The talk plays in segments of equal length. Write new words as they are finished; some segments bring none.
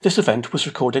This event was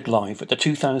recorded live at the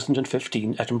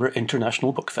 2015 Edinburgh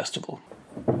International Book Festival.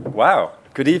 Wow.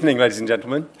 Good evening, ladies and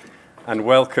gentlemen, and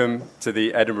welcome to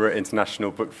the Edinburgh International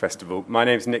Book Festival. My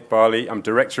name's Nick Barley. I'm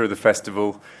director of the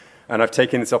festival, and I've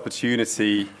taken this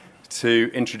opportunity to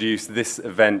introduce this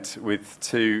event with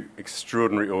two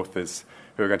extraordinary authors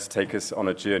who are going to take us on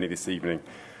a journey this evening.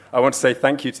 I want to say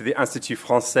thank you to the Institut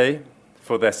Français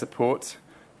for their support,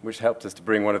 which helped us to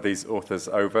bring one of these authors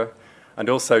over. And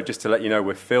also, just to let you know,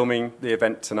 we're filming the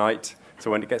event tonight,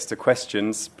 so when it gets to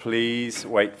questions, please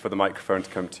wait for the microphone to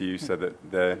come to you so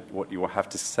that what you will have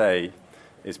to say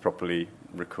is properly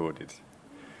recorded.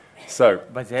 So,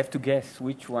 but they have to guess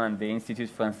which one the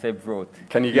Institut Français wrote.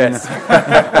 Can you guess?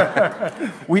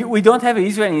 We don't have an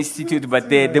Israeli institute, but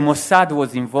the Mossad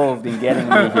was involved in getting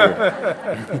me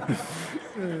here.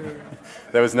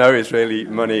 There was no Israeli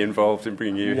money involved in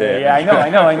bringing you here. Yeah,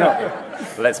 I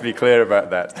know. Let's be clear about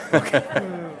that.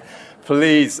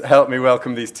 Please help me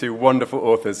welcome these two wonderful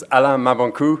authors, Alain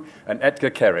Mabanckou and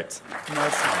Edgar Keret.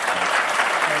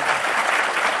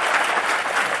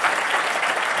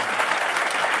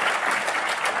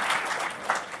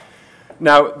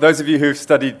 Now, those of you who've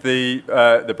studied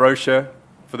the brochure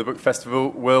for the book festival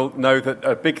will know that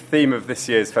a big theme of this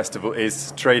year's festival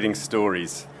is trading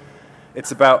stories. It's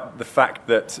about the fact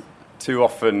that too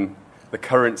often the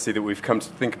currency that we've come to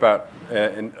think about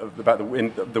in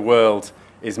the world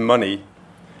is money,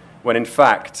 when in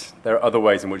fact there are other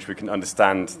ways in which we can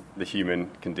understand the human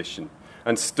condition.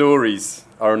 And stories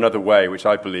are another way, which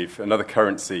I believe, another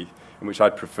currency in which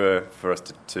I'd prefer for us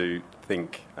to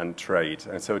think and trade.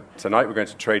 And so tonight we're going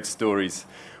to trade stories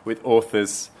with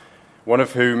authors, one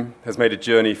of whom has made a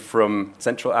journey from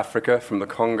Central Africa, from the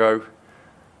Congo,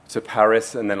 to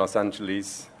Paris and then Los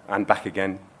Angeles and back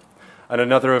again. And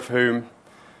another of whom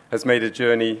has made a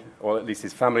journey, or at least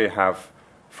his family have,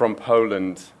 from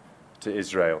Poland to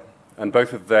Israel. And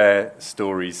both of their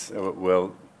stories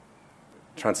will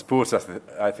transport us,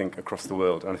 I think, across the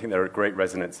world. And I think there are great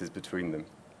resonances between them.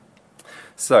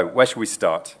 So, where should we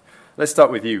start? Let's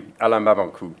start with you, Alain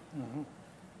Mabanckou. Mm-hmm.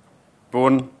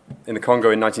 Born in the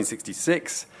Congo in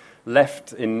 1966,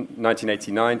 left in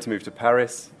 1989 to move to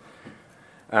Paris,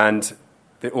 and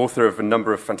the author of a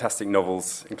number of fantastic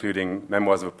novels, including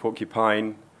Memoirs of a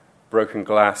Porcupine, Broken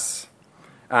Glass,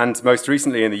 and most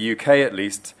recently, in the UK at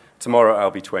least, Tomorrow I'll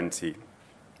Be 20.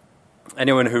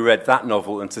 Anyone who read that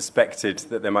novel and suspected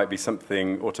that there might be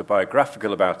something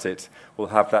autobiographical about it will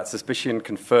have that suspicion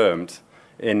confirmed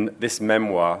in this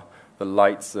memoir, The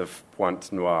Lights of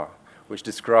Pointe-Noire, which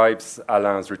describes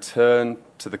Alain's return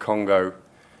to the Congo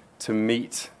to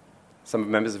meet some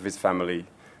members of his family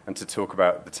and to talk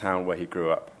about the town where he grew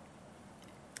up.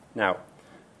 Now,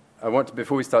 I want to,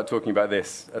 before we start talking about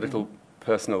this, a little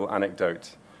personal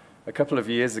anecdote. A couple of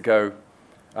years ago,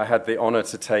 I had the honor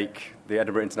to take the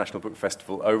Edinburgh International Book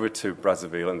Festival over to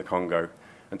Brazzaville in the Congo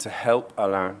and to help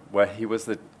Alain, where he was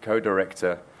the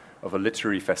co-director of a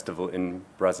literary festival in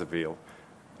Brazzaville.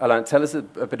 Alain, tell us a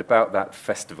bit about that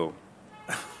festival.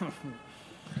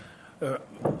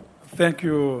 Thank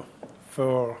you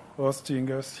for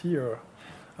hosting us here.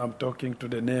 I'm talking to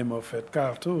the name of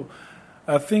Edgar too.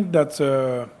 I think that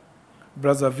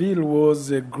Brazzaville was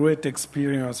a great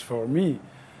experience for me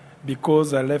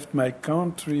because I left my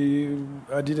country.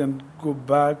 I didn't go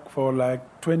back for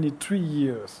like 23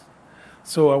 years.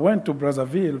 So I went to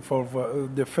Brazzaville for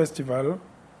the festival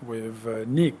with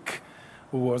Nick,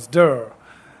 who was there.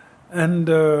 And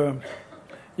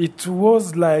it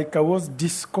was like I was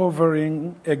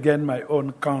discovering again my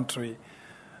own country.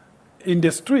 In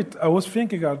the street, I was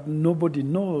thinking that nobody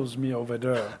knows me over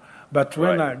there. But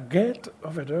when I get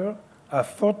over there, I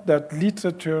thought that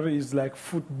literature is like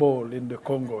football in the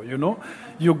Congo, you know?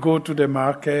 You go to the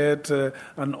market,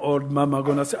 an old mama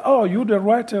going to say, oh, you the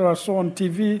writer I saw on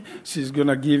TV. She's going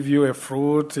to give you a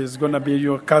fruit. It's going to be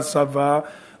your cassava.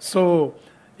 So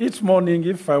each morning,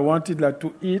 if I wanted like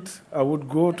to eat, I would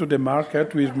go to the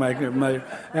market with my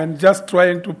and just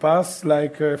trying to pass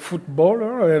like a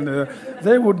footballer, and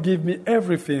they would give me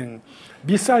everything.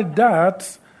 Besides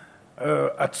that,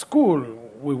 at school,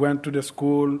 we went to the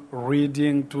school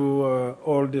reading to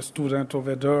all the students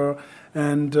over there,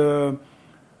 and the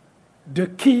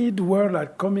kids were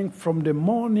like coming from the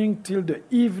morning till the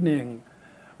evening.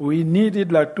 We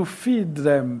needed like to feed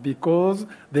them because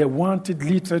they wanted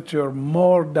literature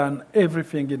more than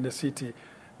everything in the city.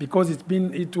 Because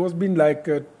it was been like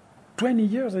 20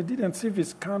 years I didn't see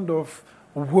this kind of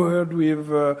word with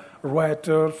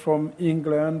writers from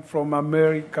England, from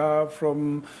America,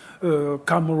 from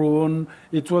Cameroon.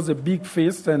 It was a big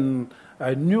feast, and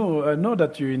I know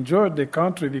that you enjoyed the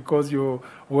country because you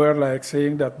were like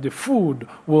saying that the food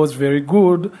was very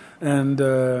good, and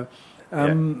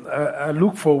I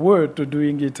look forward to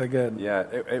doing it again. Yeah,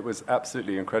 it was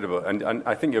absolutely incredible, and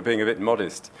I think you're being a bit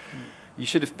modest. You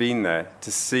should have been there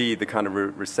to see the kind of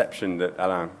reception that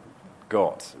Alain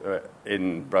got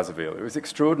in Brazzaville. It was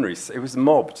extraordinary. It was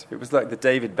mobbed. It was like the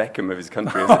David Beckham of his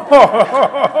country.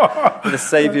 The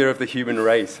saviour of the human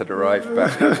race had arrived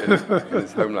back in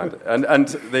his homeland. And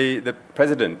the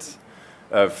president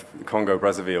of Congo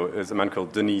Brazzaville is a man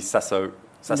called Denis Sassou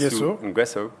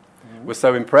Nguesso, was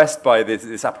so impressed by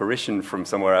this apparition from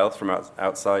somewhere else, from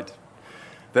outside,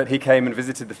 that he came and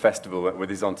visited the festival with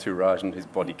his entourage and his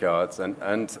bodyguards,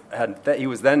 and he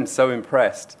was then so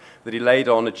impressed that he laid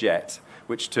on a jet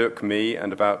which took me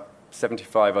and about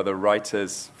 75 other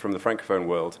writers from the Francophone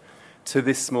world to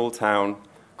this small town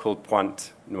called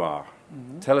Pointe-Noire.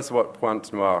 Mm-hmm. Tell us what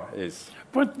Pointe-Noire is.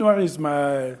 Pointe-Noire is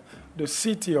the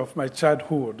city of my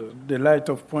childhood. The light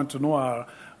of Pointe-Noire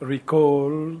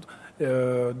recalled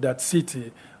that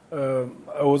city. I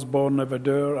was born over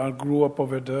there, I grew up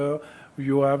over there.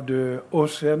 You have the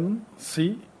ocean,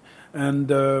 sea,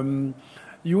 and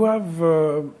you have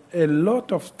a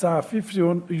lot of stuff. If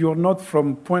you're not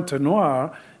from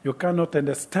Pointe-Noire, you cannot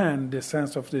understand the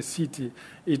sense of the city.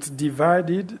 It's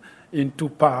divided in two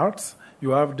parts.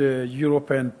 You have the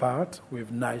European part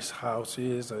with nice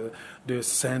houses, the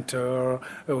center,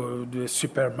 the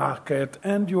supermarket,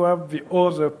 and you have the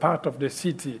other part of the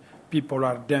city. People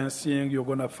are dancing. You're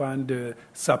going to find the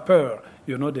sapeur,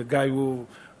 the guy who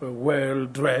well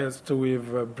dressed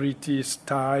with British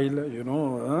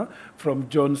style, from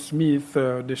John Smith,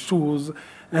 the shoes.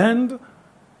 And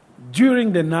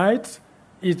during the night,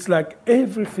 it's like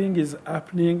everything is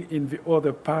happening in the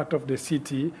other part of the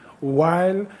city,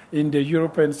 while in the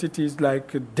European city is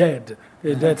like a dead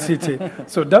city.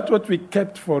 So that's what we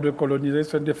kept for the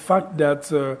colonization, the fact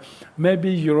that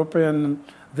maybe European,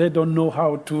 they don't know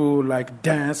how to like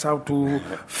dance, how to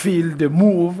feel the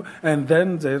move, and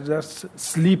then they're just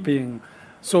sleeping.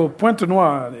 So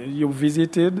Pointe-Noire, you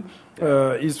visited,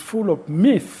 is full of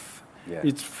myth. Yeah.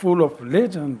 It's full of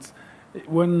legends.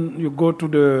 When you go to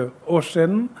the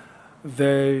ocean,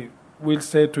 they will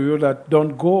say to you that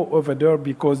don't go over there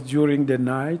because during the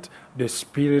night the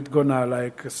spirit gonna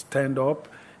like stand up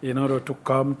in order to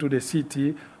come to the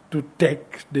city to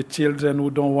take the children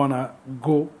who don't wanna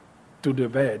go to the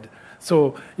bed.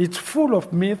 So it's full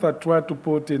of myth I try to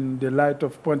put in the light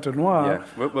of Pointe-Noire.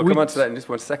 Yeah, we'll come on to that in just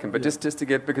 1 second. But just to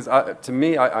give, because to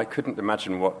me, I couldn't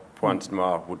imagine what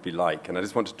Pointe-Noire would be like. And I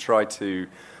just want to try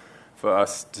for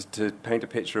us to paint a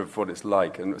picture of what it's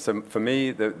like. And so for me,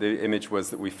 the image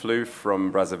was that we flew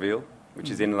from Brazzaville,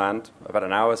 which is inland, about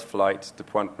an hour's flight to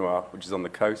Pointe-Noire, which is on the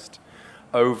coast,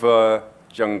 over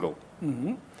jungle.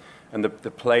 Mm-hmm. And the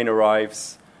plane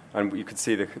arrives, and you could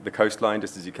see the coastline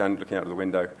just as you can looking out of the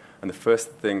window. And the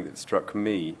first thing that struck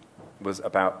me was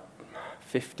about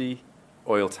 50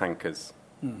 oil tankers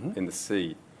in the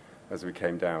sea as we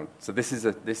came down. So this is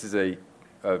a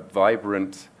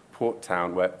vibrant port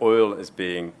town where oil is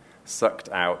being sucked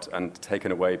out and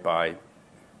taken away by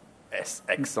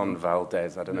Exxon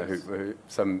Valdez. I don't know who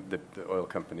the oil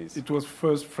companies. It was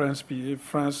first France,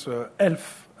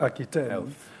 Elf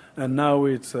Aquitaine, and now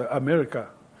it's America.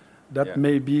 That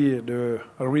may be the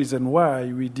reason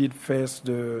why we did face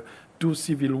the two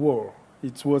civil war.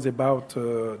 It was about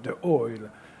the oil.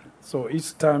 So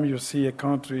each time you see a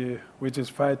country which is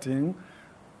fighting,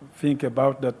 think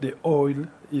about that the oil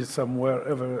is somewhere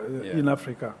in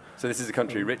Africa. So this is a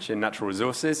country rich in natural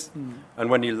resources. And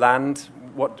when you land,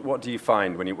 what do you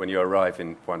find when you arrive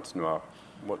in Pointe-Noire?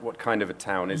 What kind of a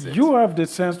town is it? You have the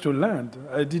chance to land.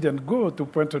 I didn't go to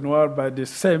Pointe-Noire by the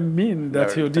same means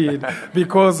that you did,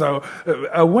 because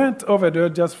I went over there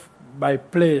just by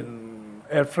plane,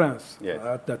 Air France,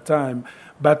 at that time.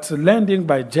 But landing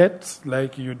by jet,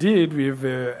 like you did with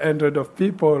hundreds of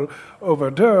people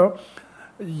over there,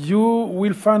 you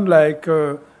will find like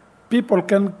people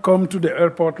can come to the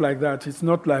airport like that. It's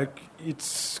not like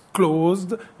it's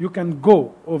closed. You can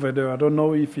go over there. I don't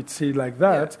know if it's like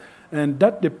that. Yeah. And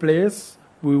that's the place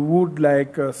we would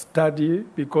like study,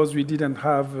 because we didn't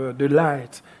have the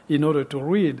light in order to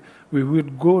read. We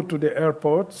would go to the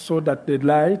airport so that the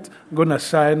light gonna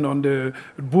shine on the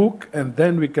book, and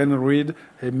then we can read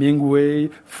Hemingway,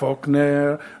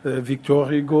 Faulkner, Victor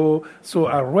Hugo. So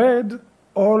I read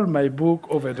all my book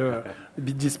over there,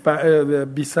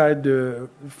 beside the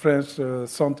French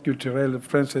Centre Culturel,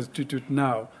 French Institute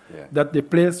now. Yeah. That the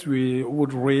place we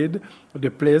would read, the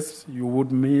place you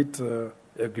would meet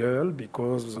a girl,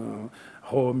 because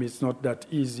home is not that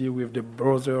easy with the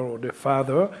brother or the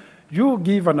father. you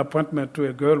give an appointment to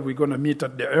a girl, we're going to meet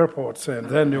at the airport, and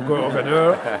then you go over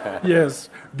there, yes,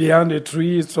 behind a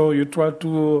tree, so you try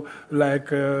to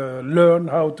learn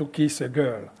how to kiss a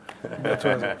girl. That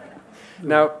was it.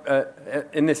 Now,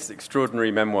 in this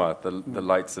extraordinary memoir, The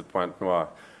Lights of Pointe Noire,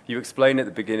 you explain at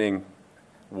the beginning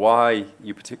why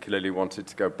you particularly wanted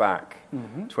to go back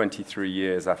 23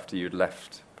 years after you'd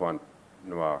left Pointe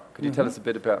Noire. Could you tell us a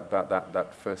bit about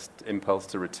that first impulse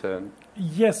to return?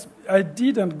 Yes, I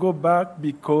didn't go back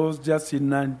because just in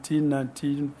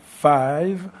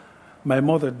 1995, my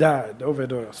mother died over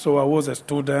there. So I was a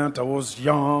student, I was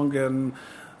young, and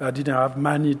I didn't have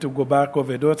money to go back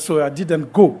over there, so I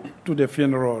didn't go to the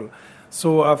funeral.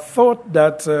 So I thought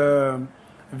that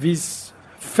this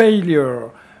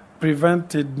failure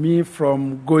prevented me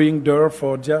from going there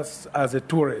for just as a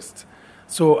tourist.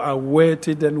 So I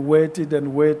waited and waited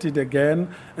and waited again.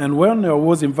 And when I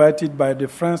was invited by the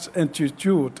French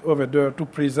Institute over there to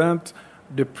present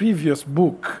the previous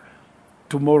book,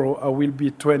 Tomorrow I Will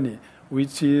Be 20,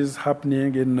 which is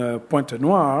happening in Pointe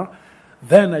Noire,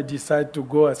 then I decided to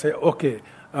go. I said, okay,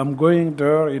 I'm going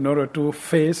there in order to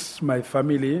face my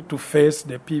family, to face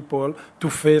the people, to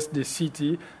face the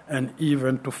city, and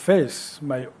even to face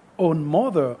my own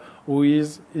mother who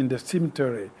is in the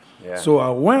cemetery. Yeah. So I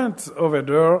went over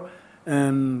there,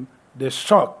 and the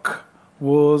shock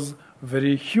was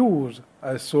very huge.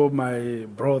 I saw my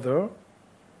brother.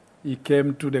 He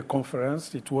came to the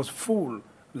conference. It was full,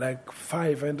 like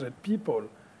 500 people.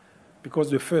 Because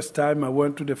the first time I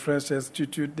went to the French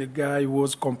Institute, the guy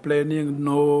was complaining,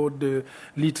 no, the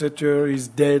literature is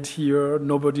dead here,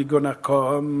 nobody gonna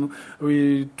come.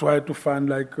 We try to find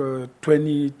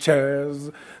 20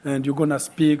 chairs, and you're gonna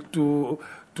speak to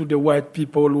the white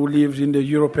people who lived in the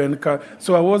European country.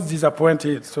 So I was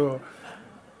disappointed.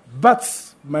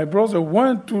 But my brother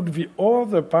went to the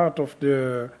other part of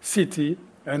the city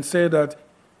and said that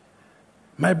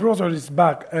my brother is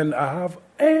back and I have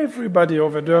everybody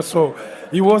over there. So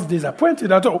he was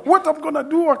disappointed. I thought, what I'm going to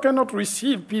do? I cannot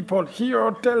receive people here,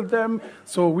 tell them.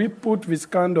 So we put this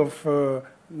kind of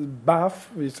bath,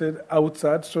 we said,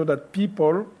 outside so that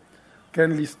people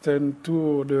can listen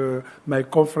to my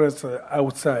conference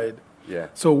outside. Yeah.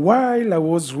 So while I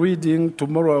was reading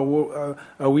Tomorrow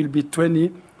I Will Be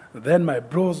 20, then my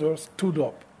brother stood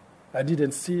up. I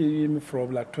didn't see him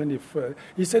from 25.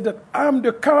 He said that I'm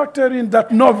the character in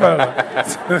that novel.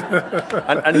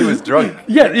 and he was drunk.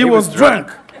 Yeah, he was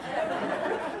drunk.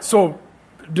 So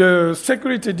the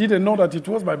security didn't know that it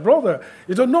was my brother.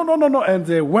 He said, no. And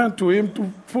they went to him to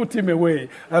put him away.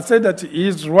 I said that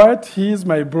he's right, he's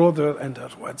my brother. And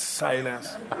that was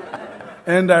silence.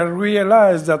 And I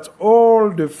realized that all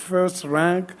the first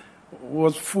rank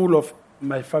was full of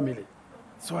my family.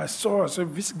 So I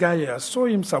said, this guy, I saw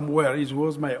him somewhere. It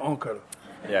was my uncle.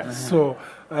 Yeah. So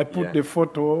I put the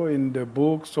photo in the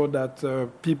book so that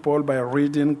people, by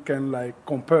reading, can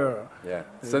compare. Yeah.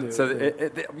 So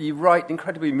you write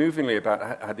incredibly movingly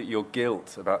about your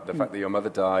guilt, about the fact that your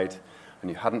mother died, and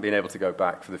you hadn't been able to go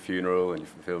back for the funeral, and you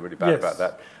feel really bad about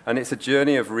that. And it's a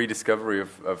journey of rediscovery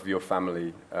of your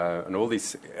family and all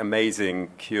these amazing,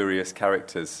 curious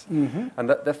characters. Mm-hmm. And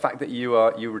the fact that you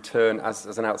return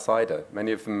as an outsider.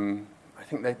 Many of them, I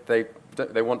think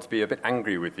they want to be a bit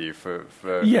angry with you for...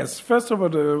 Yes, first of all,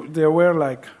 they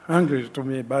were angry to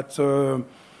me, but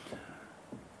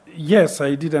yes,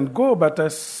 I didn't go, but I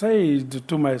said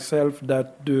to myself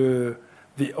that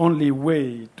the only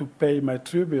way to pay my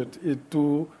tribute is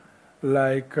to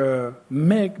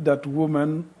make that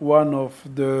woman one of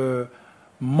the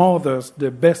mothers, the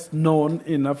best known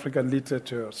in African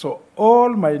literature. So all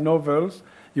my novels,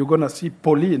 you're going to see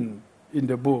Pauline in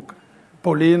the book.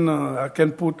 Pauline, I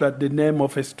can put the name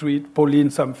of a street, Pauline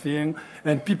something,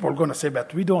 and people are going to say,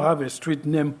 but we don't have a street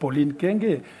named Pauline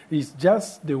Kenge. It's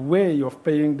just the way of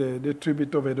paying the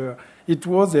tribute over there. It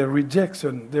was a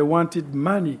rejection. They wanted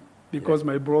money. Because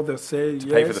my brother said, to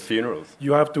pay for the funerals.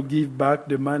 You have to give back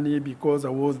the money because I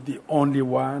was the only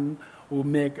one who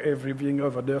make everything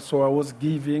over there. So I was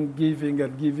giving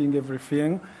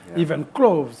everything, even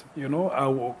clothes.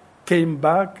 I came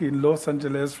back in Los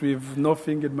Angeles with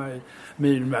nothing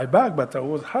in my bag, but I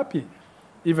was happy.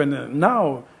 Even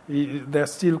now, they're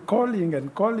still calling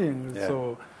and calling. Yeah.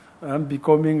 So I'm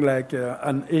becoming like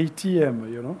an ATM,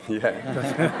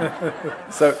 Yeah.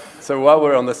 So while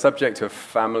we're on the subject of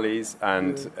families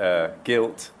and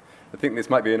guilt, I think this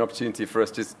might be an opportunity for us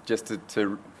just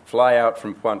to fly out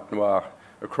from Pointe Noire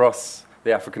across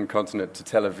the African continent to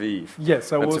Tel Aviv.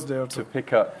 Yes, I was there to too.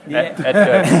 pick up Yeah.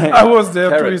 Edgar I was there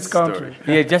to Kerrett's his country.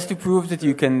 story. Yeah, just to prove that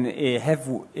you can have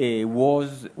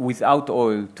wars without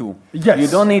oil too. Yes. You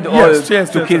don't need Yes, oil yes,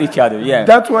 to yes. kill each other. Yeah.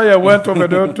 That's why I went over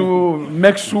there to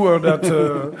make sure that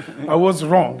I was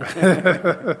wrong.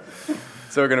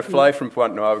 So we're going to fly from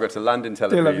Pointe Noire. We're going to land in Tel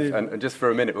Tel Aviv. Aviv. And just for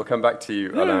a minute, we'll come back to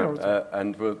you, Yeah, Alain, okay.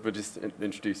 and we'll just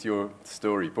introduce your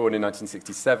story. Born in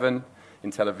 1967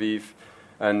 in Tel Aviv,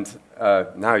 and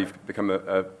now you've become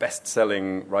a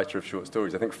best-selling writer of short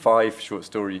stories. I think 5 short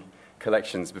story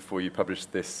collections before you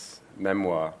published this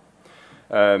memoir.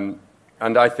 And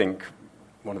I think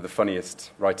one of the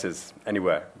funniest writers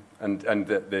anywhere.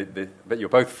 But you're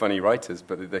both funny writers,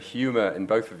 but the humour in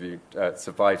both of you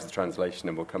survives the translation,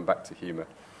 and we'll come back to humour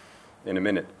in a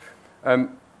minute.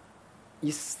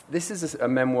 This is a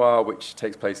memoir which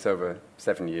takes place over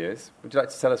 7 years. Would you like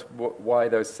to tell us why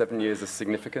those 7 years are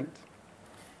significant?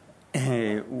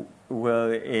 It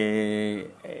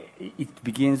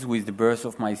begins with the birth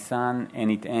of my son, and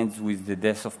it ends with the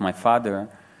death of my father.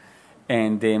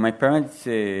 And my parents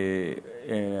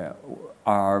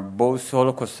are both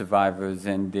Holocaust survivors,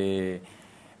 and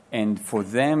for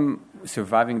them,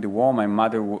 surviving the war, my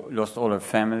mother lost all her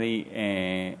family.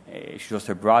 She lost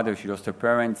her brother, she lost her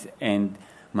parents, and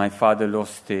my father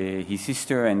lost his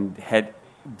sister and had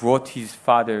brought his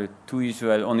father to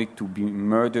Israel only to be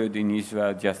murdered in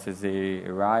Israel just as they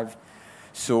arrived.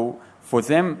 So for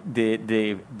them,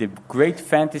 the great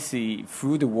fantasy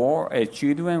through the war as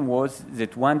children was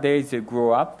that one day they'll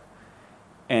grow up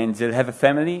and they'll have a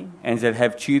family and they'll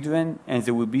have children and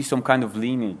there will be some kind of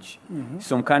lineage,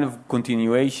 some kind of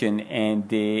continuation.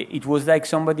 And it was like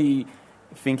somebody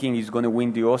thinking he's going to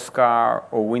win the Oscar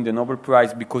or win the Nobel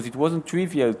Prize, because it wasn't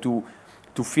trivial to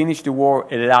finish the war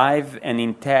alive and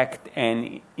intact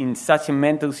and in such a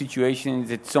mental situation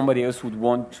that somebody else would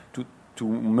want to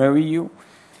marry you.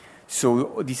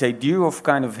 So this idea of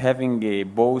kind of having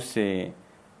both kind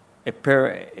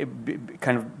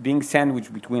of being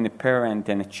sandwiched between a parent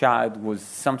and a child was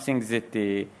something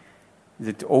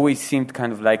that always seemed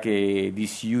kind of like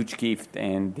this huge gift.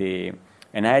 And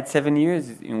I had 7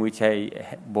 years in which I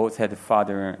both had a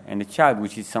father and a child,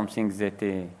 which is something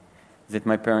that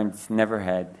my parents never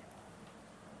had.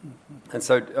 And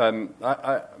so I'm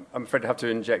afraid to have to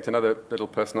inject another little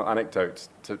personal anecdote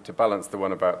to balance the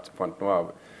one about Pointe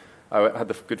Noire. I had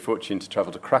the good fortune to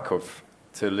travel to Krakow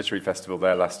to a literary festival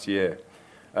there last year,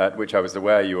 at which I was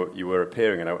aware you were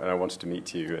appearing, and I wanted to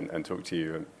meet you and talk to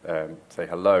you and say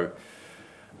hello.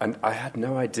 And I had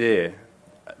no idea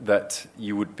that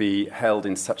you would be held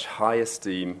in such high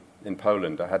esteem in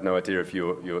Poland. I had no idea of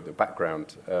your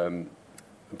background.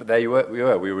 But there you were.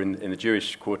 We were in the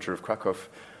Jewish quarter of Krakow,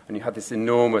 and you had this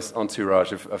enormous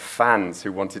entourage of fans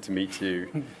who wanted to meet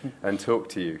you and talk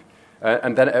to you.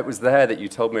 And then it was there that you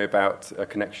told me about a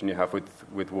connection you have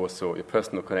with Warsaw, your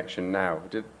personal connection now.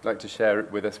 Would you like to share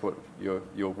with us what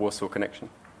your Warsaw connection?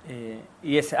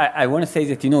 Yes, I want to say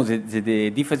that, the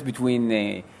difference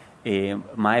between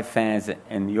my fans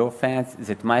and your fans is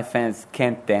that my fans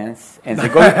can't dance and they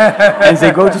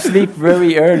go to sleep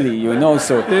very early,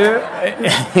 so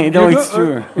it's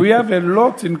true. We have a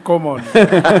lot in common.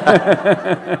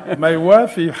 My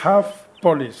wife is half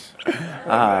Polish.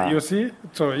 You see?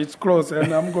 So it's close,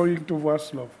 and I'm going to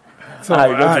Warsaw. So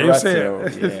you say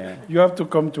you have to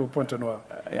come to Pointe Noire.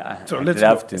 So let's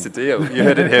go. It's a deal. You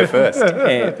heard it here first.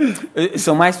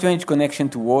 So my strange connection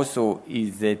to Warsaw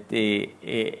is that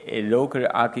a local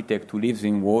architect who lives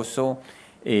in Warsaw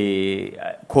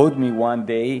called me one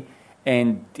day,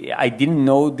 and I didn't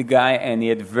know the guy, and he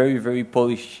had very, very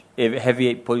Polish,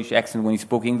 heavy Polish accent when he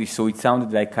spoke English, so it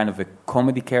sounded like kind of a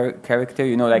comedy character,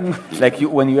 like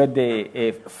when you had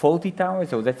the Fawlty Towers,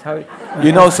 so that's how,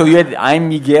 so you had, I'm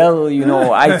Miguel,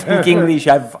 I speak English,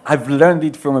 I've learned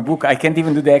it from a book, I can't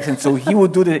even do the accent, so he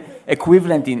would do the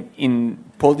equivalent in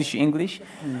Polish English,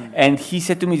 and he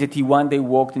said to me that he one day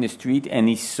walked in the street and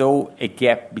he saw a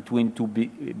gap between two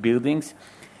buildings,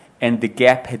 and the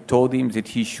gap had told him that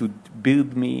he should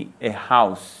build me a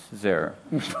house there.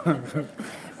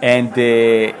 And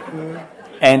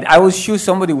I was sure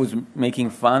somebody was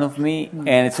making fun of me.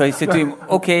 And so I said to him,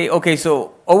 okay,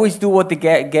 so always do what the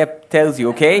gap tells you,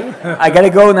 okay? I got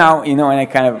to go now, and I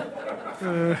kind of...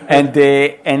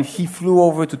 And he flew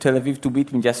over to Tel Aviv to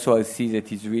meet me just so I see that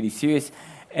he's really serious.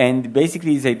 And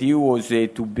basically his idea was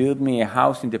to build me a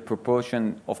house in the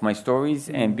proportion of my stories,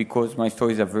 and because my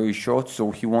stories are very short,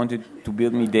 so he wanted to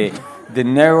build me the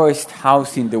narrowest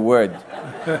house in the world.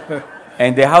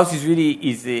 And the house is really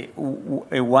is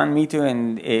 1 meter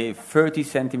and 30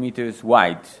 centimeters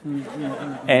wide,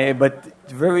 but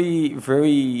very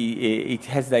it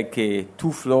has like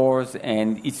 2 floors,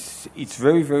 and it's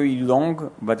very very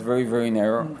long but very very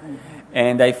narrow.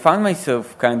 And I found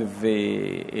myself kind of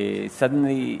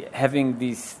suddenly having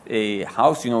this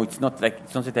house. You know, it's not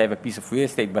that I have a piece of real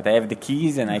estate, but I have the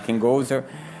keys and I can go there.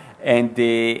 And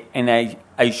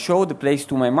I showed the place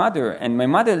to my mother, and my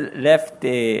mother left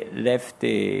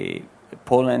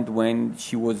Poland when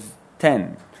she was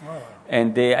 10. Wow.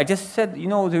 And I just said, you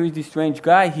know, there is this strange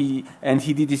guy. He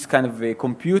did this kind of a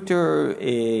computer.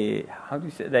 How do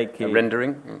you say, like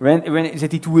rendering?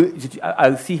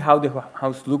 I'll see how the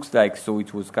house looks like. So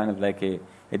it was kind of like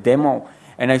a demo,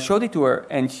 and I showed it to her,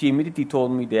 and she immediately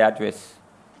told me the address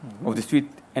of the street.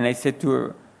 And I said to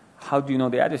her, how do you know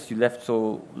the address? You left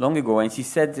so long ago. And she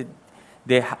said that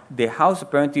the house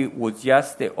apparently was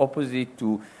just the opposite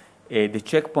to the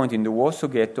checkpoint in the Warsaw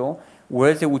Ghetto,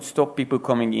 where they would stop people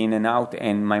coming in and out.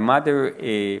 And my mother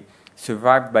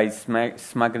survived by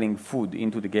smuggling food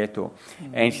into the ghetto.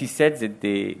 Mm-hmm. And she said that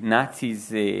the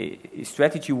Nazis'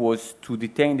 strategy was to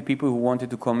detain the people who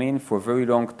wanted to come in for a very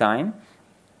long time.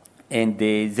 And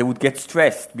they would get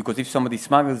stressed, because if somebody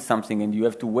smuggles something and you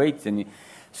have to wait, then...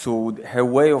 So her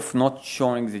way of not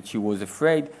showing that she was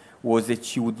afraid was that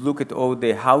she would look at all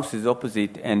the houses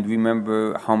opposite and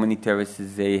remember how many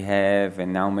terraces they have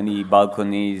and how many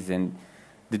balconies and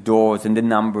the doors and the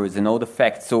numbers and all the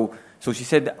facts. So she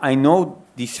said, I know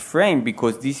this frame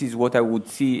because this is what I would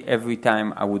see every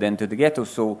time I would enter the ghetto.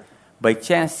 So by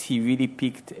chance, he really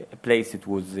picked a place that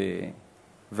was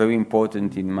very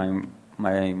important in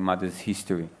my mother's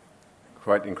history.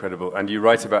 Quite incredible. And you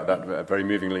write about that very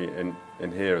movingly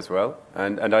in here as well.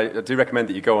 And I do recommend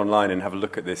that you go online and have a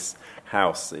look at this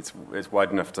house. It's wide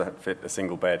enough to fit a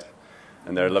single bed.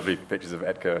 And there are lovely pictures of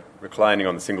Edgar reclining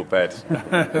on the single bed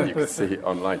that you can see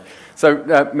online. So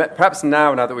perhaps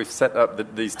now that we've set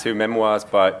up these 2 memoirs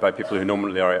by people who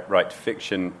normally write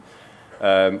fiction,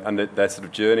 and their sort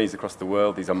of journeys across the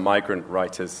world, these are migrant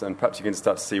writers, and perhaps you can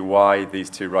start to see why these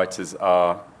 2 writers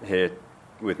are here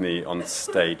with me on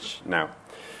stage now.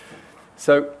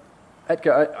 So,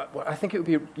 Edgar, I think it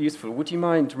would be useful. Would you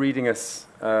mind reading us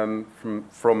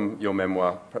from your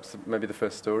memoir, perhaps maybe the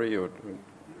first story? Or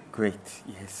Great.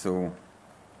 Yes. So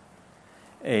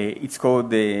it's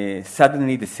called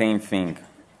 "Suddenly the Same Thing."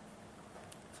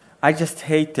 I just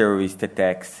hate terrorist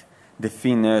attacks. The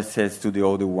thin nurse says to the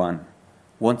older one,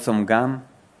 "Want some gum?"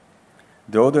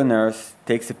 The older nurse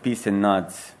takes a piece and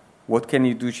nods. "What can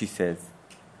you do?" she says.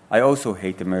 I also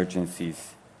hate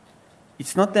emergencies.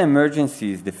 It's not the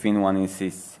emergencies, the thin one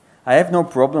insists. I have no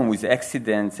problem with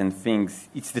accidents and things.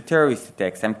 It's the terrorist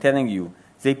attacks, I'm telling you.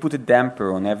 They put a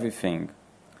damper on everything.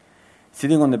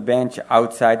 Sitting on the bench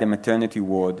outside the maternity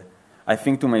ward, I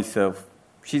think to myself,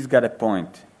 she's got a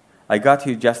point. I got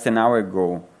here just an hour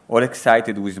ago, all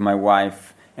excited with my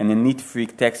wife and a neat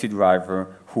freak taxi driver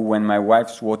who, when my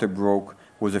wife's water broke,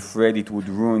 was afraid it would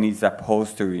ruin his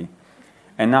upholstery.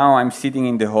 And now I'm sitting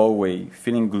in the hallway,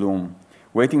 feeling gloom,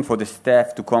 waiting for the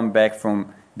staff to come back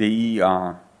from the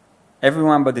ER.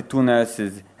 Everyone but the 2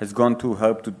 nurses has gone to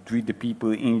help to treat the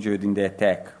people injured in the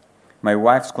attack. My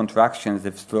wife's contractions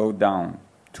have slowed down,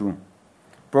 too.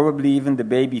 Probably even the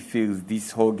baby feels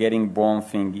this whole getting born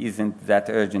thing isn't that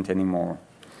urgent anymore.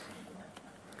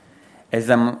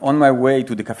 As I'm on my way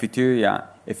to the cafeteria,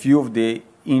 a few of the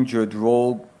injured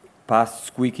roll past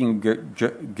squeaking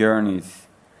gurneys.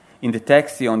 In the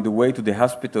taxi on the way to the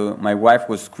hospital, my wife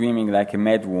was screaming like a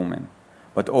mad woman.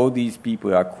 But all these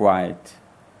people are quiet.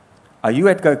 Are you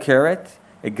Edgar Keret?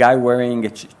 A guy wearing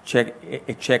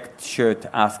a checked shirt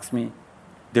asks me.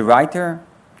 The writer?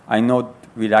 I nod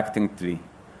reluctantly.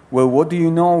 Well, what do you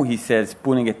know? He says,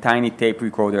 pulling a tiny tape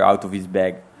recorder out of his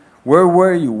bag. Where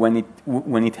were you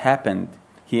when it happened?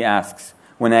 He asks.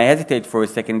 When I hesitate for a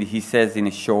second, he says in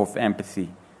a show of empathy.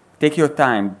 Take your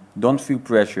time. Don't feel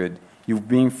pressured. You've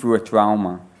been through a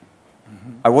trauma.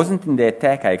 Mm-hmm. I wasn't in the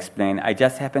attack, I explain. I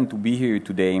just happened to be here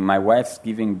today. My wife's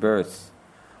giving birth.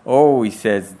 Oh, he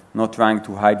says, not trying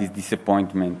to hide his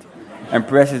disappointment, and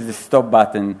presses the stop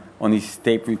button on his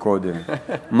tape recorder.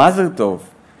 Mazel tov.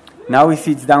 Now he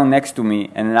sits down next to me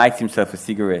and lights himself a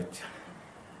cigarette.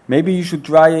 Maybe you should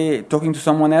try talking to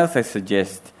someone else, I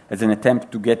suggest, as an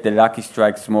attempt to get the Lucky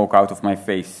Strike smoke out of my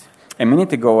face. A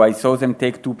minute ago, I saw them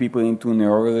take 2 people into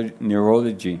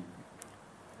neurology.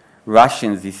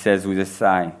 Russians, he says with a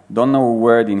sigh, don't know a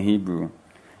word in Hebrew.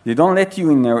 They don't let you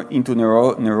into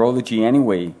neurology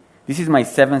anyway. This is my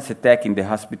 7th attack in the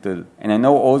hospital, and I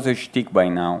know all the shtick by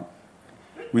now.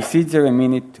 We sit there a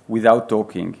minute without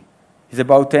talking. He's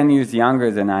about 10 years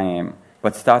younger than I am,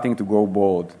 but starting to go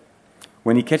bored.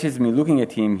 When he catches me looking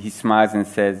at him, he smiles and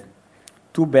says,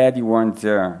 "Too bad you weren't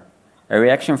there. A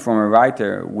reaction from a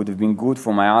writer would have been good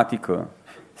for my article.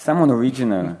 Someone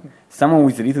original, someone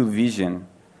with a little vision.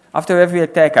 After every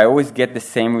attack, I always get the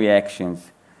same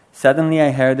reactions. Suddenly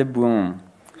I heard a boom.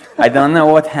 I don't know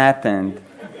what happened.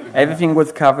 Everything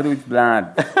was covered with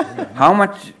blood. How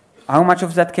much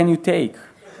of that can you take?"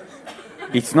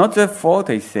 It's not their fault,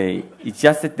 I say. It's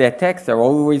just that the attacks are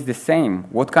always the same.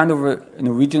 What kind of an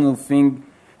original thing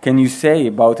can you say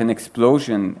about an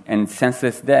explosion and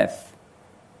senseless death?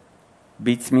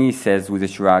 "Beats me," he says with a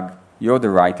shrug. "You're the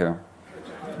writer."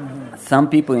 Some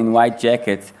people in white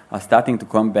jackets are starting to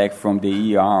come back from the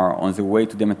ER on the way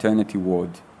to the maternity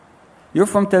ward. "You're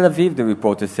from Tel Aviv," the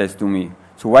reporter says to me.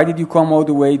 "So why did you come all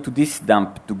the way to this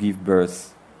dump to give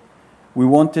birth?" "We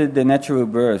wanted a natural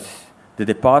birth. The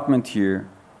department here..."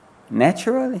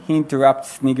 "Natural?" he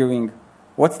interrupts, sniggering.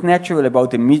 "What's natural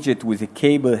about a midget with a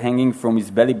cable hanging from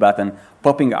his belly button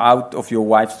popping out of your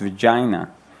wife's vagina?"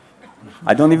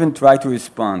 I don't even try to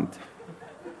respond.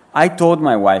 "I told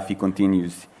my wife," he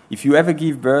continues, "if you ever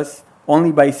give birth,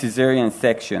 only by cesarean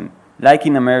section, like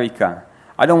in America.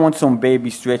 I don't want some baby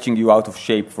stretching you out of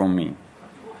shape from me."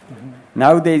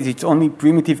 Nowadays, it's only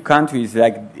primitive countries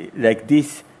like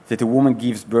this that women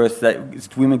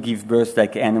give birth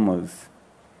like animals.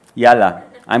 "Yalla,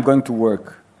 I'm going to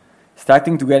work."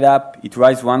 Starting to get up, he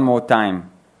tries one more time.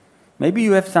 "Maybe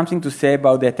you have something to say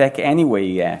about the attack anyway,"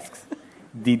 he asks.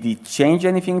 "Did it change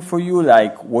anything for you,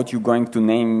 like what you're going to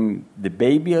name the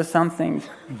baby or something?"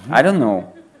 "I don't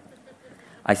know."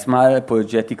 I smile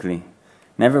apologetically.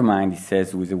 "Never mind," he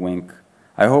says with a wink.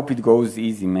 "I hope it goes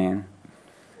easy, man."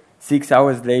 6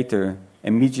 hours later,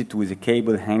 a midget with a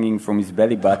cable hanging from his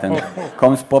belly button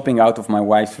comes popping out of my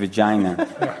wife's vagina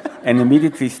and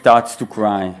immediately starts to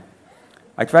cry.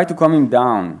 I try to calm him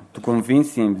down, to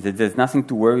convince him that there's nothing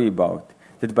to worry about,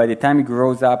 that by the time he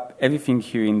grows up, everything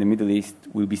here in the Middle East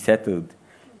will be settled.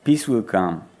 Peace will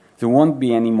come. There won't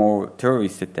be any more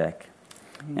terrorist attack.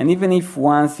 And even if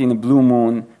once in a blue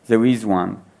moon there is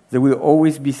one, there will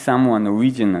always be someone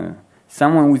original,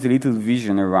 someone with a little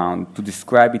vision around to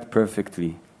describe it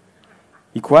perfectly.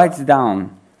 He quiets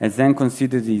down and then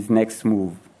considers his next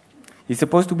move. He's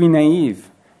supposed to be naive,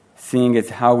 seeing as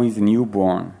how he's a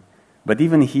newborn, but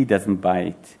even he doesn't buy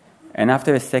it. And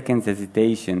after a second's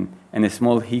hesitation and a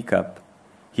small hiccup,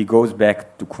 he goes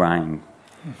back to crying.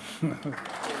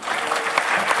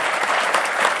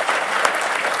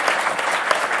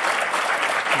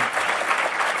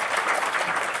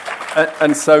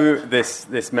 And so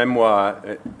this memoir,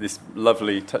 this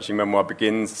lovely, touching memoir,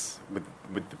 begins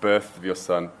with the birth of your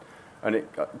son, and it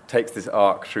takes this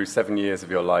arc through 7 years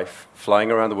of your life,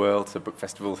 flying around the world to book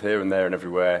festivals here and there and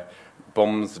everywhere,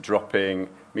 bombs dropping,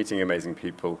 meeting amazing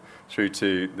people, through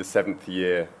to the 7th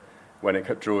year, when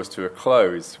it draws to a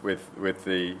close with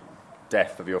the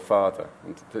death of your father.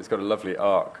 And it's got a lovely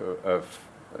arc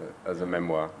as a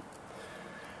memoir.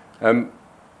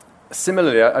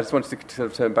 Similarly, I just wanted to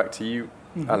sort of turn back to you,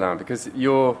 Alain, because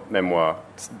your memoir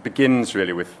begins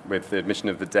really with the admission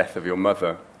of the death of your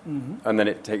mother, and then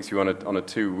it takes you on a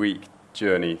 2-week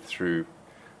journey through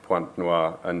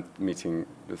Pointe-Noire and meeting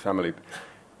the family.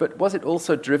 But was it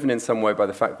also driven in some way by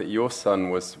the fact that your son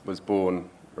was born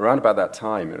around about that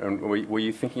time? And were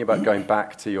you thinking about going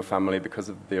back to your family because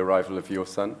of the arrival of your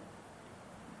son?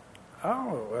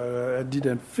 I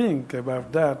didn't think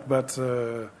about that, but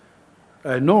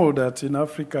I know that in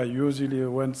Africa, usually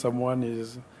when someone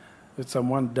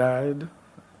died,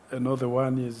 another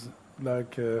one is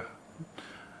like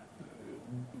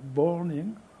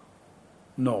born.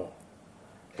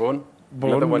 Born,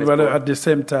 but at the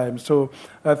same time. So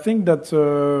I think that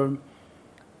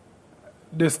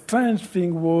the strange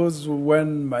thing was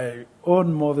when my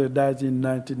own mother died in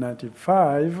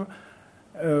 1995,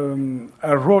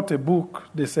 I wrote a book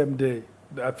the same day.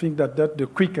 I think that's the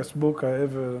quickest book I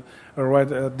ever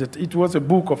write. It was a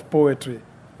book of poetry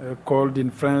called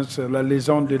in French La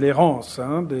Légende de l'Errance,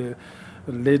 the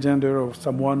legend of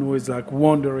someone who is like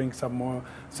wandering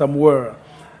somewhere.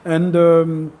 And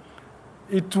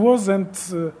it wasn't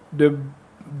the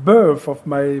birth of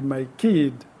my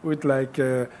kid which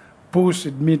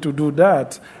pushed me to do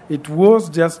that. It was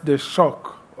just the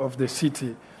shock of the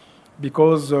city,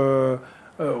 because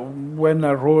when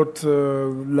I wrote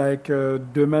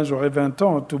Demain j'aurai 20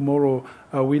 ans, tomorrow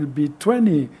I will be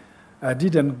 20, I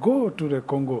didn't go to the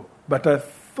Congo. But I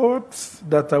thought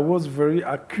that I was very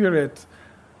accurate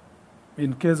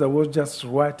in case I was just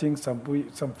writing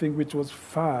something which was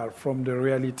far from the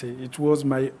reality. It was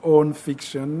my own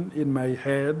fiction in my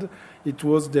head. It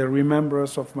was the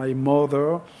remembrance of my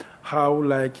mother, how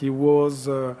like he was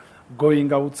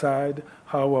going outside,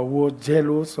 how I was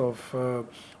jealous of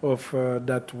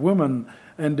that woman.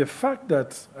 And the fact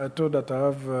that I thought that I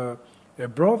have a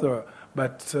brother,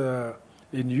 but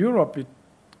in Europe it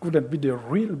couldn't be the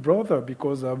real brother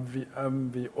because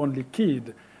I'm the only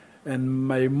kid. And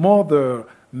my mother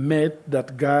met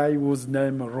that guy whose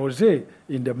name Roger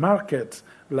in the market,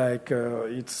 like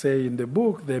it say in the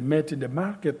book. They met in the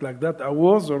market like that. I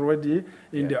was already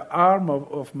in the arm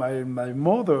of my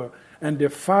mother, and the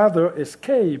father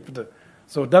escaped.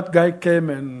 So that guy came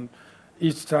and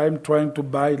each time trying to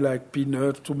buy like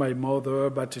peanuts to my mother,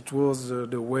 but it was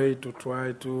the way to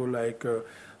try to like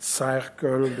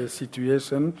circle the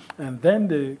situation. And then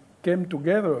they came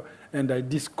together. And I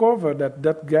discovered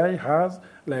that guy has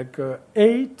like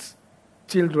 8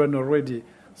 children already.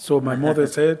 So my mother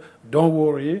said, don't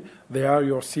worry, they are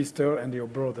your sister and your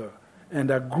brother.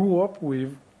 And I grew up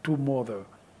with 2 mothers.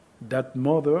 That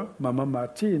mother, Mama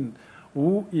Martine,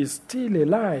 who is still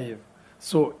alive.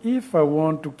 So if I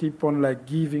want to keep on like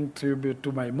giving tribute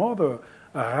to my mother,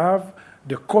 I have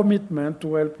the commitment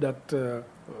to help that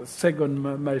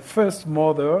my first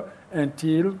mother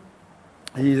until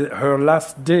her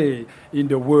last day in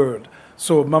the world.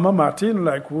 So Mama Martine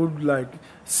would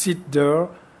sit there,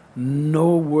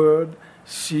 no word.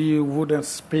 She wouldn't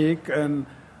speak, and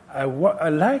I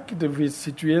liked this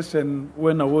situation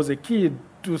when I was a kid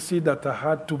to see that I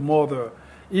had to mother.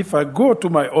 If I go to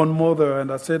my own mother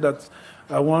and I say that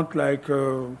I want like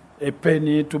a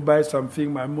penny to buy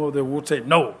something, my mother would say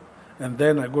no. And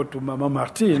then I go to Mama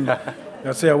Martine.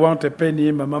 I say, I want a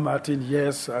penny. Mama Martine,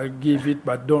 yes, I give it,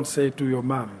 but don't say it to your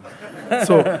mom.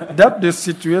 So that's the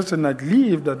situation I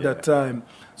lived at that time.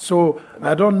 So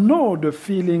I don't know the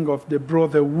feeling of the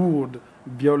brotherhood,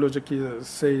 biologically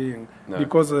saying,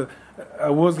 because I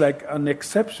was like an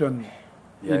exception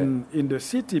in the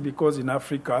city, because in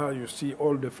Africa you see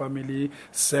all the family,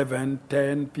 7,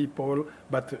 10 people,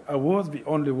 but I was the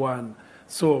only one.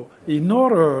 So in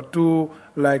order to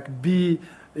like be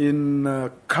in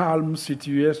a calm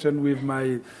situation with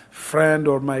my friend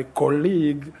or my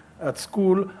colleague at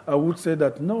school, I would say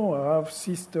that no, I have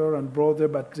sister and brother,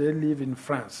 but they live in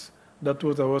France. That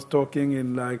was I was talking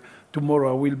in like tomorrow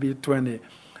I will be 20.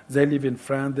 They live in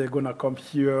France, they're going to come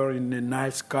here in a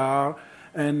nice car.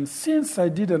 And since I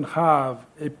didn't have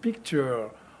a picture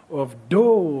of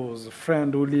those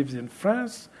friends who lives in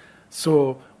France,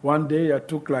 so one day I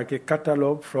took like a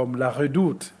catalog from La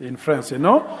Redoute in France,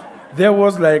 There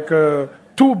was like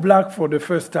 2 blacks for the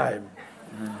first time,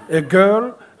 a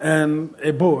girl and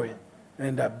a boy.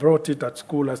 And I brought it at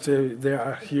school. I said, they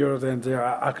are heroes and they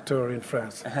are actors in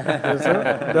France.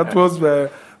 That was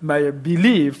my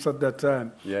beliefs at that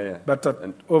time. But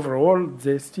overall,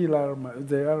 they still are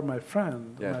my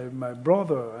friend, my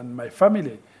brother and my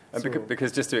family. And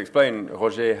because just to explain,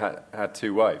 Roger had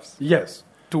 2 wives. Yes,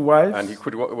 2 wives. And he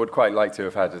would quite like to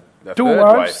have had a 2 third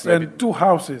wives wife, and 2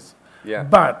 houses. Yeah.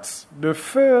 But the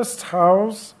first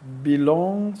house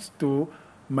belongs to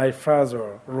my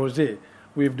father, Roger,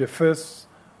 with the first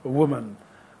woman.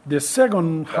 The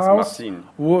second house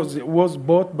was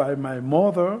bought by my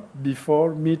mother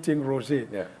before meeting Roger.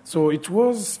 Yeah. So it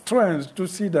was strange to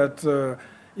see that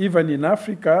even in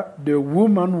Africa, the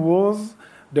woman was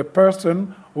the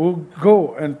person who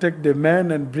go and take the man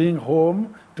and bring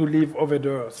home to live over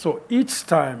there. So each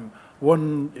time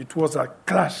when it was a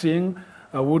clashing,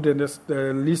 I would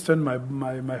listen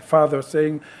my father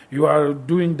saying, you are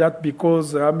doing that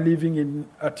because I'm living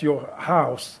at your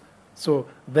house. So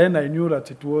then I knew that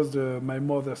it was my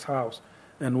mother's house.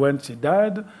 And when she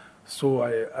died, so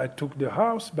I took the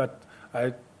house, but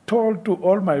I told to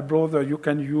all my brothers, you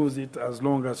can use it as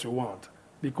long as you want.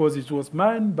 Because it was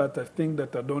mine, but I think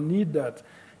that I don't need that.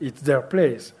 It's their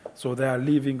place. So they are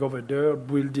living over there,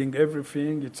 building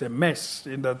everything. It's a mess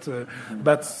in that,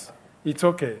 but it's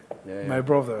okay. My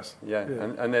brothers.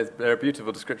 And there are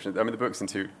beautiful descriptions. I mean, the book's in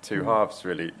two halves,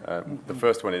 really. The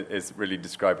first one is really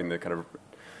describing the kind of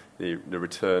the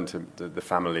return to the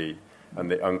family and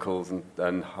the uncles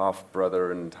and half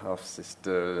brother and half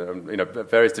sister,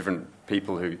 various different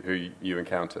people who you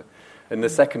encounter. In the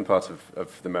second part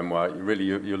of the memoir,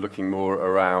 you're looking more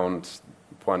around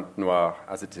Pointe Noire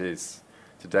as it is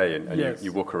today, and yes.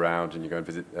 you walk around and you go and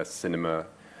visit a cinema.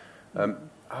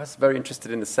 I was very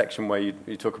interested in the section where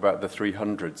you talk about the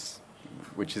 300s,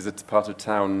 which is a part of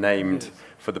town named yes.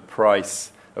 for the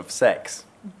price of sex,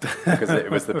 because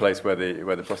it was the place where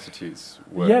the prostitutes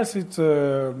were. Yes, it's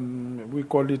we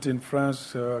call it in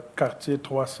France Quartier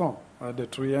 300. the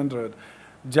 300.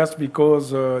 Just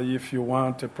because if you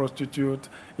want a prostitute,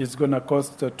 it's going to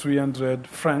cost 300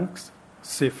 francs,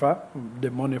 CFA, the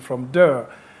money from there.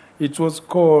 It was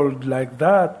called like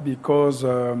that because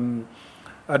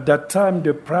at that time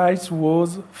the price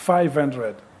was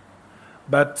 500.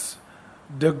 But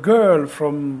the girl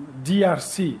from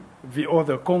DRC, the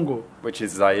other Congo, which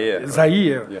is Zaire.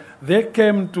 Zaire, they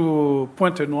came to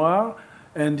Pointe-Noire,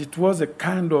 and it was a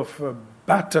kind of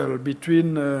battle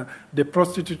between the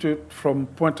prostitute from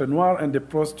Pointe-Noire and the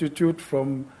prostitute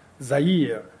from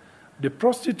Zaire. The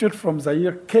prostitute from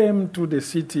Zaire came to the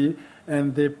city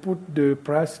and they put the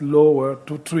price lower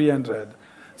to 300.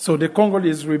 So the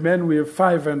Congolese remained with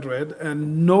 500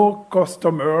 and no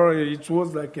customer. It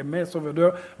was like a mess over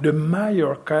there. The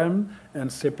mayor came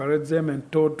and separated them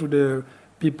and told to the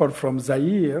people from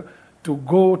Zaire to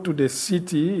go to the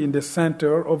city in the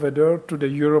center over there to the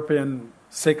European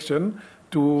section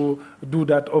to do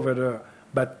that over there.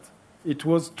 But it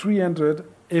was 300.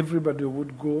 Everybody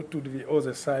would go to the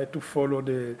other side to follow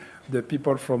the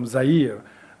people from Zaire.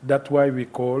 That's why we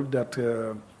call that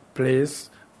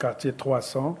place Quartier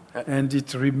 300, and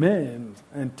it remains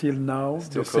until now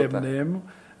the same name,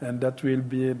 and that will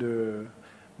be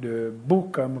the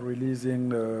book I'm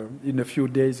releasing in a few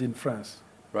days in France.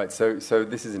 Right, so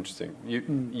this is interesting.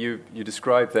 You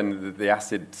described then the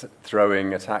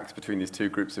acid-throwing attacks between these two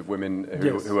groups of women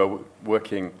who are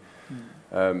working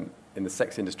in the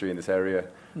sex industry in this area,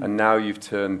 and now you've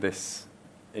turned this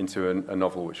into a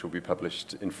novel which will be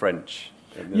published in French.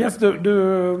 Yes,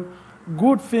 the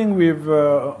good thing with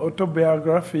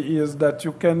autobiography is that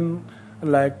you can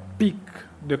pick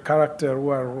the character who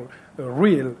are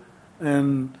real,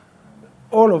 and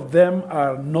all of them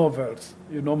are novels.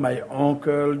 You know, my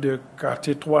uncle, the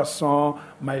Quartier 300,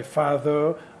 my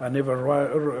father. I never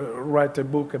write a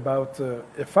book about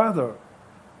a father.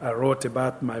 I wrote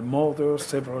about my mother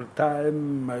several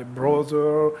times, my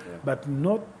brother, but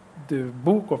not the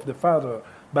book of the father.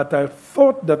 But I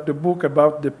thought that the book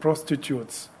about the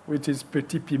prostitutes, which is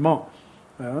Petit Piment,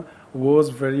 was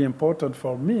very important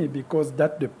for me because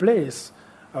that's the place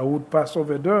I would pass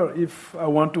over there. If I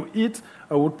want to eat,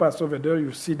 I would pass over there.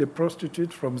 You see the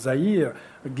prostitute from Zaire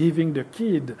giving the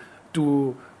kid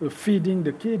to feeding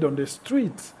the kid on the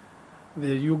street.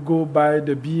 You go buy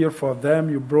the beer for them,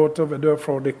 you brought over there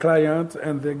for the client,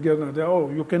 and they're going to, oh,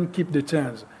 you can keep the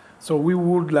change. So we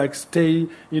would stay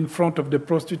in front of the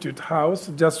prostitute house,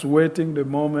 just waiting the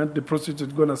moment the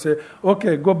prostitute going to say,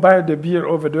 okay, go buy the beer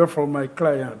over there for my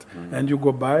client. Mm-hmm. And you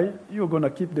go buy, you're going to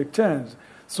keep the change.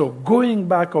 So going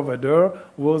back over there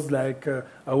was like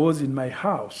I was in my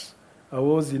house. I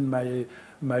was in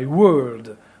my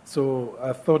world. So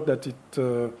I thought that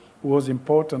it was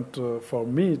important for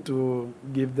me to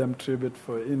give them tribute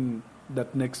in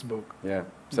that next book. Yeah.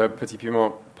 So Petit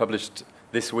Piment published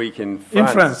this week in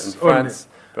France. In France.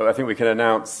 But I think we can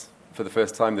announce for the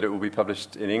first time that it will be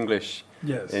published in English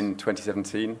in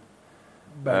 2017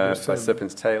 by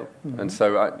Serpent's Tail. Mm-hmm. And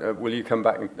so will you come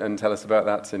back and tell us about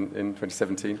that in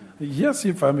 2017? Yes,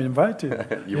 if I'm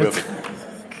invited. You will be.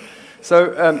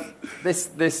 So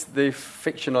the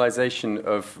fictionalization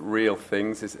of real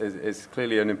things is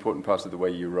clearly an important part of the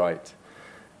way you write.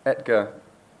 Edgar,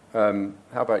 how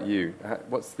about you?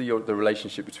 What's the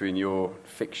relationship between your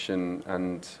fiction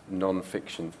and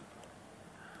non-fiction?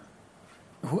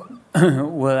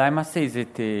 Well, I must say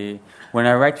that when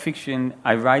I write fiction,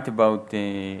 I write about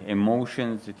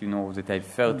emotions that I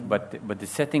felt, but the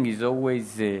setting is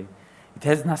always it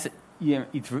has nothing. Yeah,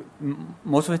 it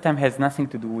most of the time has nothing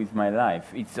to do with my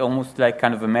life. It's almost like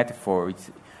kind of a metaphor. It's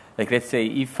like, let's say,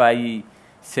 if I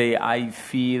say I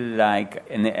feel like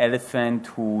an elephant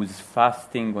who's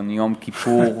fasting on Yom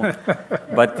Kippur,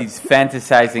 but is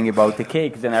fantasizing about the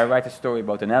cake, then I write a story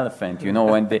about an elephant,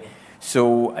 And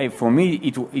so for me,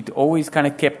 it always kind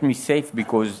of kept me safe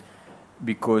because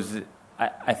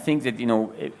I think that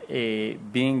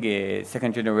being a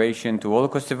second generation to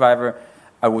Holocaust survivor,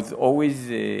 I was always,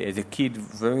 as a kid,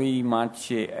 very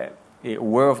much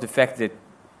aware of the fact that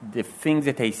the things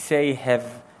that I say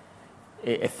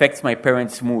affects my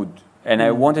parents' mood, and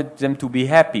I wanted them to be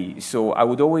happy. So I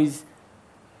would always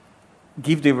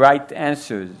give the right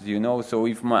answers, So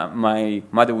if my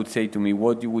mother would say to me,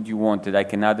 "What would you want?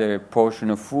 Like another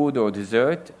portion of food or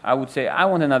dessert?" I would say, "I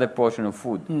want another portion of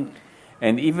food."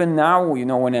 And even now,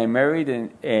 when I'm married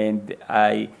and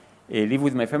I live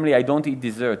with my family, I don't eat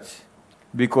desserts.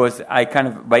 Because I kind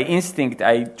of, by instinct,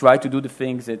 I try to do the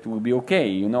things that will be okay,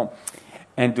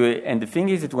 And the thing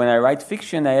is that when I write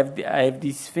fiction, I have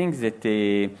these things that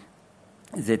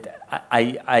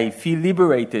I feel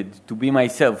liberated to be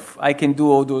myself. I can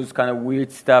do all those kind of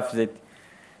weird stuff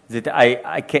that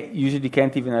I usually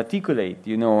can't even articulate,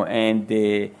 you know, and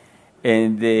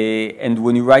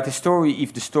when you write a story,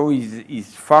 if the story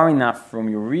is far enough from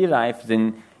your real life,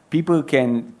 then people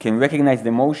can recognize the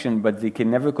emotion, but they can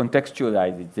never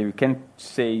contextualize it. They can't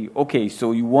say, okay,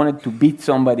 so you wanted to beat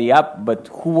somebody up, but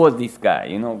who was this guy,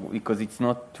 you know, because it's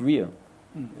not real.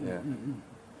 Yeah.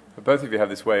 But both of you have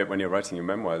this way when you're writing your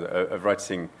memoir of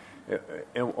writing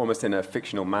almost in a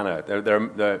fictional manner.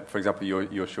 For example,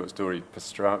 your short story,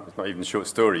 Pastrami, it's not even a short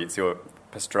story, it's your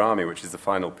Pastrami, which is the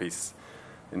final piece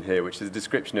in here, which is a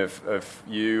description of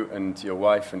you and your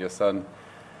wife and your son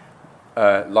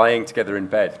lying together in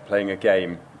bed, playing a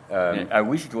game. I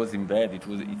wish it was in bed.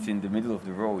 It's in the middle of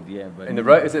the road, yeah. But in the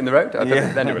road? Is it in the road?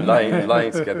 Yeah. Then they were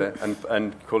lying together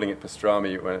and calling it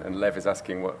Pastrami, and Lev is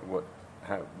asking what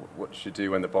should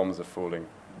do when the bombs are falling.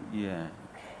 Yeah.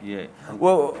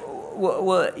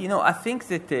 Well, you know, I think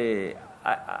that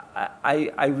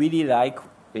I really like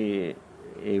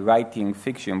writing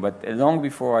fiction, but long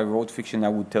before I wrote fiction, I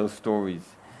would tell stories.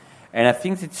 And I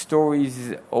think that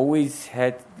stories always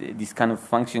had this kind of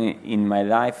function in my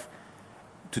life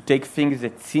to take things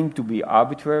that seem to be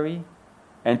arbitrary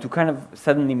and to kind of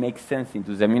suddenly make sense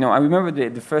into them. You know, I remember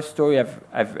the first story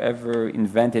I've ever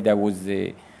invented.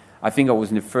 I think I was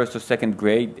in the first or second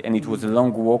grade, and it was a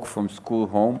long walk from school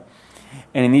home.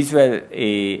 And in Israel,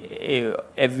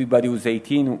 everybody who's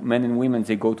 18, men and women,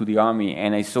 they go to the army.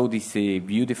 And I saw this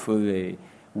beautiful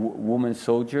woman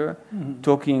soldier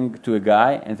talking to a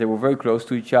guy, and they were very close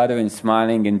to each other and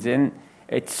smiling. And then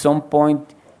at some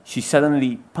point, she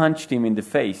suddenly punched him in the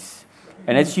face.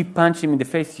 And as she punched him in the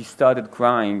face, he started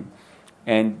crying,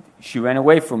 and she ran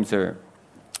away from her.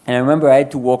 And I remember I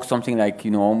had to walk something like,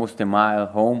 you know, almost a mile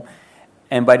home.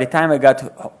 And by the time I got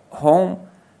home,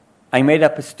 I made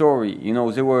up a story. You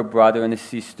know, there were a brother and a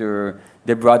sister.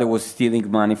 The brother was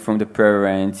stealing money from the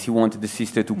parents. He wanted the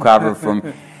sister to cover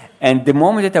from. And the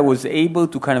moment that I was able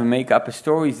to kind of make up a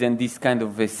story, then this kind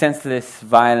of senseless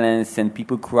violence and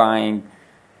people crying,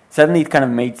 suddenly it kind of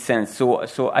made sense.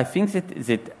 So I think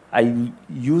that I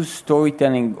use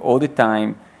storytelling all the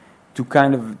time to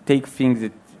kind of take things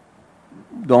that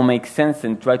don't make sense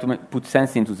and try to put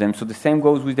sense into them. So the same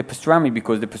goes with the pastrami,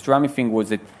 because the pastrami thing was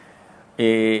that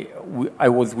I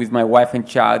was with my wife and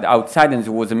child outside, and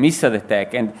there was a missile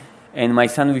attack, and my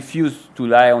son refused to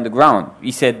lie on the ground.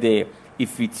 He said,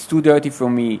 if it's too dirty for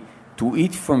me to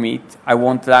eat from it, I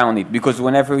won't lie on it, because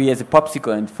whenever he has a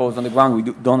popsicle and it falls on the ground, we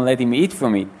don't let him eat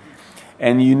from it.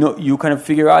 And you kind of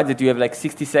figure out that you have like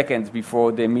 60 seconds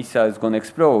before the missile is going to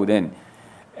explode,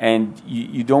 and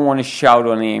you don't want to shout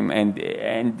on him,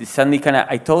 and suddenly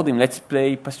I told him, let's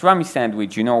play pastrami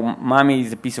sandwich. You know, mommy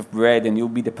is a piece of bread, and you'll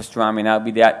be the pastrami, and I'll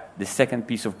be the second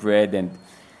piece of bread,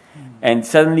 and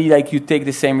suddenly like you take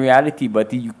the same reality,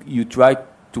 but you try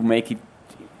to make it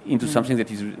into something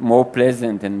that is more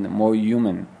pleasant and more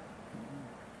human.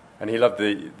 And he loved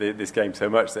this game so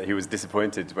much that he was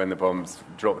disappointed when the bombs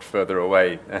dropped further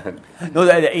away. No,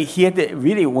 he had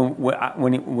really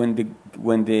when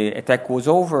the attack was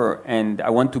over and I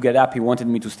wanted to get up, he wanted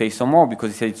me to stay some more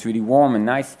because he said it's really warm and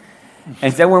nice.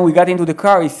 And then when we got into the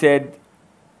car, he said,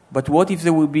 "But what if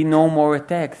there will be no more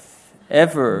attacks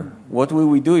ever? What will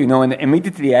we do?" You know, and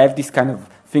immediately I have this kind of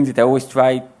thing that I always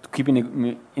try to keep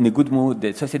in a good mood.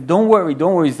 So I said, don't worry,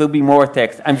 there'll be more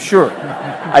attacks, I'm sure.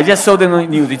 I just saw the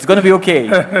news, it's going to be okay.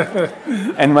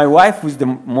 And my wife, who's the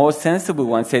more sensible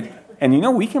one, said, and you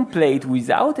know, we can play it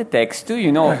without attacks too,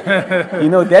 you know.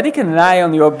 Daddy can lie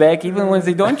on your back even when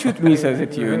they don't shoot missiles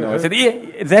at you, you know. I said,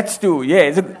 yeah, that's true,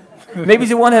 yeah. Maybe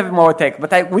they won't have more attacks,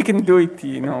 but we can do it,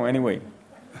 you know, anyway.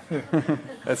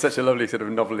 That's such a lovely sort of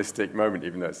novelistic moment,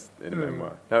 even though it's in a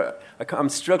memoir. Now, I'm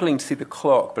struggling to see the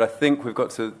clock, but I think we've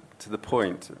got to the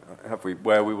point, have we,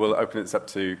 where we will open this up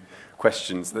to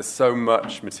questions. There's so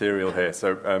much material here,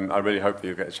 so I really hope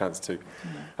you'll get a chance to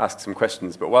ask some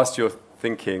questions. But whilst you're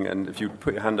thinking, and if you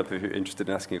put your hand up if you're interested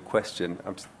in asking a question,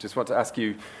 I just want to ask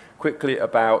you quickly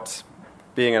about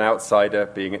being an outsider,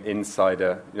 being an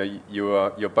insider.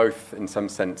 You're both, in some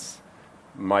sense,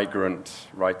 migrant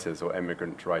writers or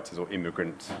emigrant writers or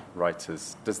immigrant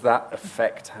writers. Does that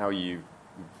affect how you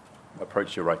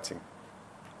approach your writing?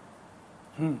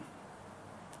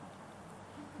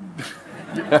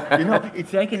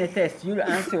 It's like in a test. You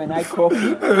answer and I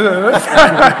copy.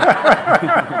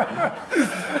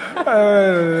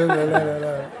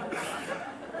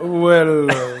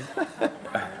 Well...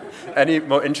 Any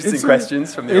more interesting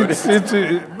questions from the audience?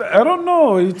 I don't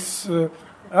know.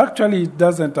 Actually, it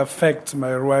doesn't affect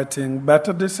my writing, but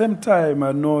at the same time,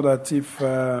 I know that if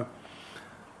I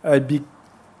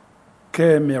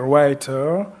became a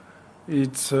writer,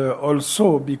 it's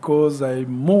also because I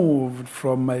moved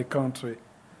from my country.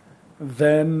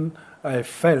 Then I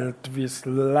felt this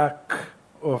lack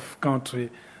of country.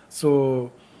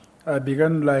 So I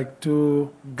began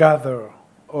to gather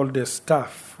all the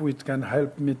stuff which can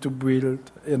help me to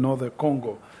build another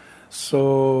Congo.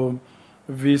 So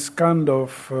this kind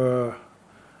of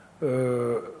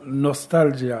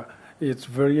nostalgia, it's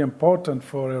very important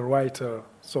for a writer.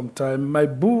 Sometimes my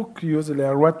book, usually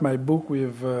I write my book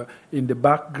with, in the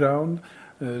background,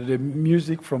 the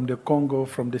music from the Congo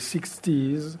from the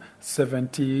 60s,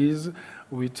 70s,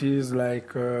 which is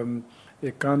like a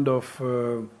kind of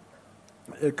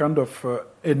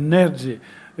energy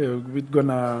which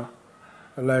gonna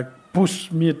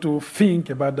push me to think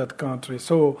about that country.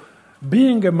 So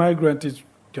being a migrant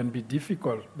can be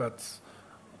difficult, but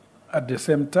at the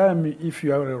same time, if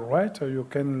you are a writer, you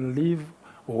can live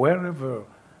wherever,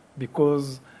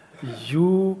 because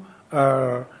you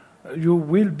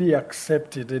will be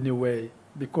accepted anyway,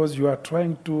 because you are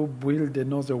trying to build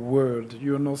another world.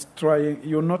 You're not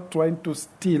trying to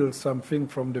steal something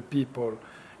from the people.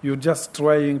 You're just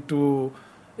trying to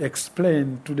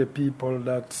explain to the people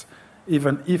that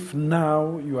even if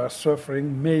now you are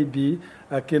suffering, maybe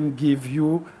I can give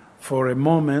you for a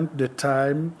moment the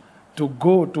time to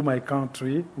go to my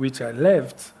country, which I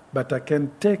left, but I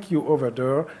can take you over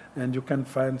there and you can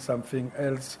find something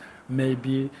else,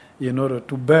 maybe in order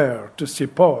to bear, to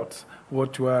support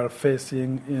what you are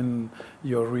facing in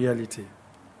your reality.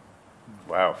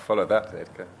 Wow, follow that,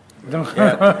 Edgar.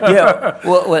 Yeah.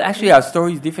 Well, actually, our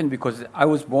story is different because I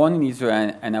was born in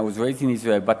Israel and I was raised in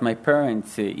Israel, but my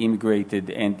parents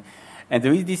immigrated, and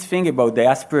there is this thing about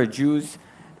diaspora Jews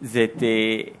that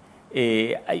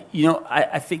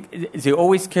I think they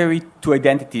always carry two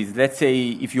identities. Let's say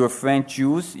if you're French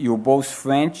Jews, you're both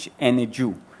French and a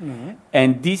Jew,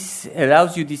 and this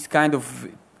allows you this kind of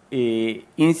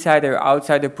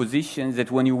insider-outsider positions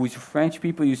that when you're with French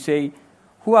people, you say,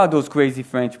 who are those crazy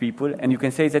French people? And you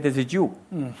can say that as a Jew.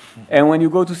 And when you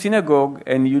go to synagogue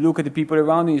and you look at the people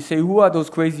around you, you say, who are those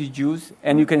crazy Jews?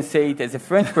 And you can say it as a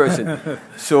French person.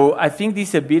 So I think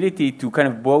this ability to kind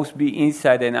of both be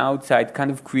inside and outside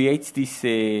kind of creates this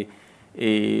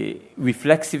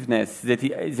reflexiveness that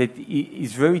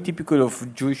is very typical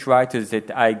of Jewish writers that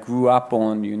I grew up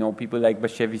on, people like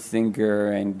Bashevis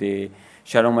Singer and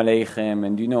Shalom Aleichem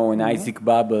and Isaac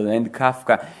Babel and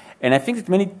Kafka. And I think that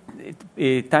many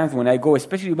times when I go,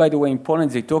 especially by the way in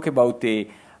Poland, they talk about the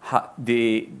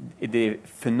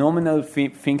phenomenal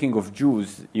thinking of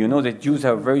Jews. That Jews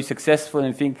are very successful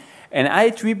and think, and I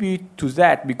attribute to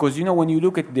that because when you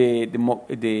look at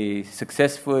the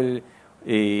successful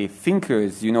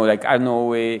thinkers, like I don't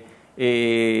know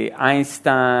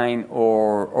Einstein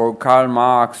or Karl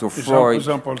Marx or Freud,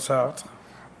 Jean-Paul Sartre.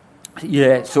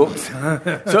 Yeah, so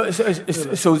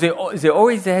they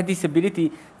always had this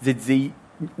ability that they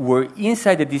were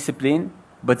inside the discipline,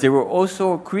 but they were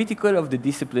also critical of the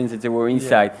disciplines that they were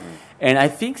inside. Yeah. And I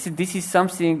think that this is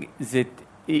something that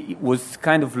it was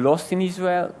kind of lost in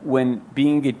Israel when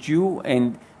being a Jew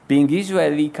and being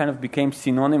Israeli kind of became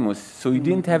synonymous. So you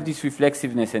didn't have this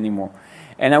reflexiveness anymore.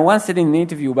 And I once said in an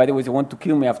interview, by the way, they want to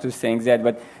kill me after saying that,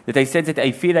 but that I said that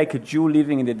I feel like a Jew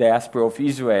living in the diaspora of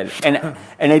Israel, and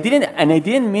I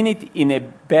didn't mean it in a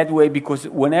bad way because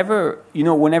whenever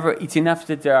it's enough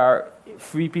that there are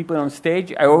 3 people on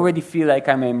stage, I already feel like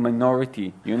I'm a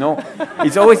minority. I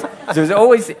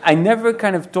never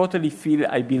kind of totally feel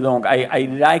I belong. I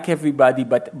like everybody,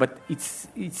 but it's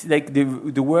like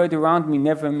the world around me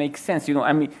never makes sense.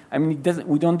 It doesn't.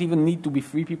 We don't even need to be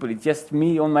 3 people. It's just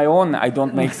me on my own. I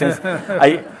don't make sense.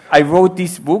 I wrote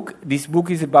this book. This book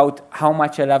is about how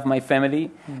much I love my family,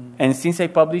 and since I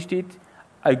published it,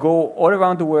 I go all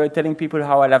around the world telling people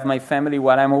how I love my family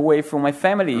while I'm away from my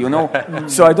family,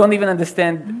 So I don't even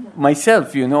understand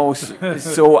myself,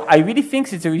 So I really think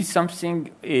that there is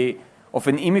something of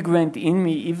an immigrant in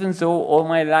me, even though all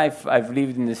my life I've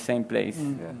lived in the same place.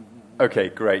 Yeah. Okay,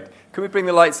 great. Can we bring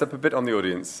the lights up a bit on the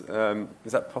audience?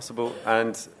 Is that possible?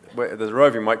 And there's a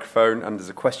roving microphone, and there's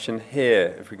a question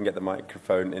here, if we can get the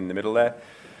microphone in the middle there.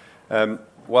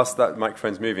 Whilst that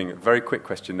microphone's moving, a very quick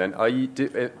question then.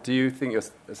 Do you think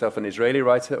yourself an Israeli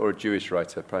writer or a Jewish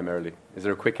writer primarily? Is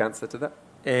there a quick answer to that?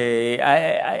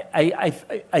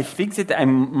 I think that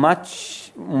I'm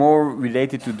much more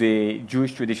related to the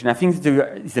Jewish tradition. I think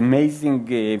there is amazing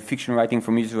fiction writing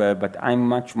from Israel, but I'm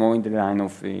much more in the line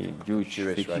of Jewish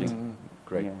fiction. Writing.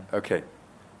 Great. Yeah. Okay.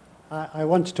 I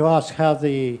wanted to ask how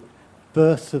the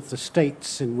birth of the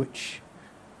states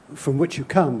from which you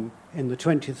come in the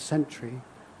 20th century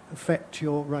affect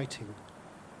your writing.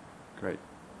 Great.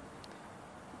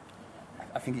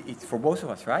 I think it's for both of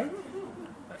us, right?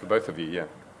 for both of you, yeah.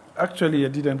 Actually, I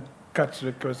didn't catch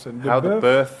the question. How the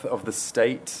birth of the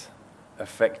state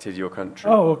affected your country.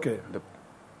 Oh, okay.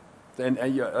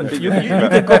 You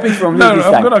can copy from me No, this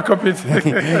I'm time. going to copy it.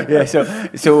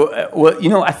 Yeah, well, you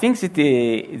know, I think that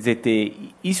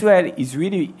Israel is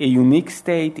really a unique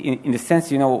state in the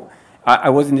sense, you know, I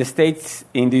was in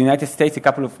the United States a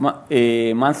couple of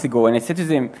months ago, and I said to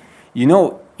them, you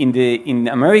know, in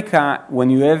America,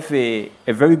 when you have a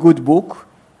very good book,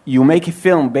 you make a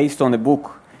film based on the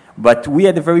book. But we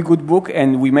had a very good book,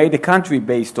 and we made a country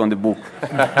based on the book.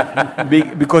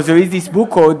 Because there is this book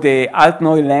called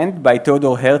Alt-Neuland by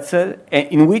Theodor Herzl,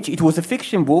 in which it was a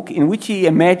fiction book, in which he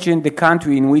imagined the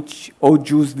country in which all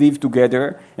Jews live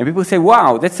together. And people say,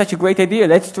 wow, that's such a great idea,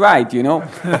 let's try it, you know.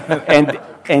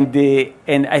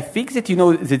 and I think that, you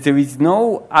know, that there is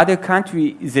no other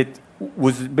country that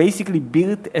was basically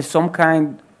built as some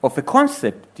kind of a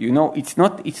concept, you know. It's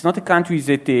not a country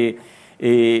that...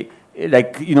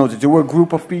 like, you know, there were a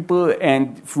group of people,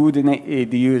 and through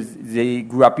the years they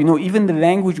grew up. You know, even the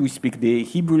language we speak, the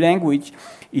Hebrew language,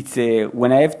 it's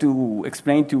when I have to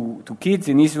explain to kids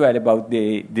in Israel about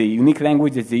the unique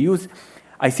language that they use,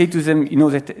 I say to them, you know,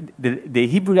 that the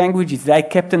Hebrew language is like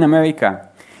Captain America,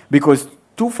 because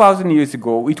 2,000 years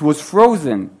ago it was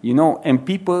frozen, you know, and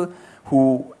people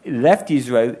who left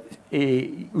Israel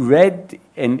read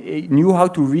and knew how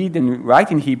to read and write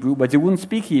in Hebrew, but they wouldn't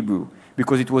speak Hebrew,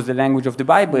 because it was the language of the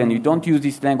Bible, and you don't use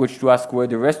this language to ask where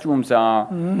the restrooms are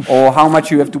or how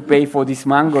much you have to pay for this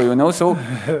mango, you know. So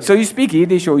you speak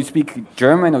Yiddish, or you speak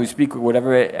German, or you speak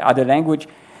whatever other language.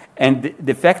 And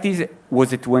the fact was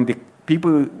that when the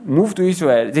people moved to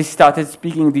Israel, they started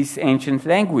speaking this ancient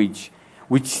language,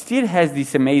 which still has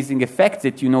this amazing effect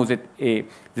that, you know, that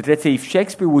let's say if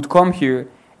Shakespeare would come here,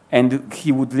 and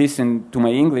he would listen to my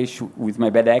English with my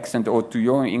bad accent, or to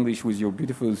your English with your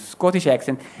beautiful Scottish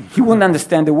accent, he wouldn't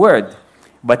understand the word.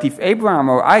 But if Abraham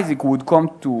or Isaac would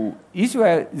come to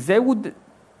Israel, they would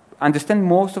understand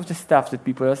most of the stuff that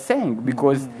people are saying,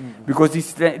 because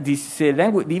this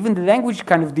language, even the language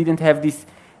kind of didn't have this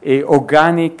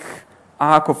organic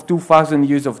arc of 2,000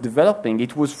 years of developing.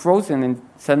 It was frozen and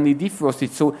suddenly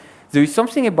defrosted. So there is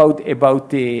something about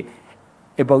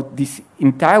this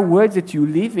entire world that you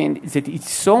live in, that it's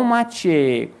so much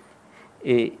in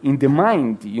the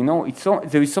mind, you know.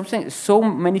 There is so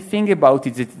many things about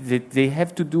it that they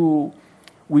have to do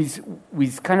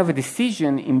with kind of a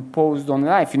decision imposed on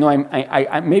life. You know,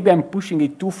 I maybe I'm pushing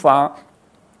it too far,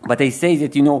 but I say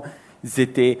that, you know,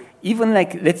 that even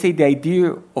like, let's say, the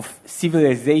idea of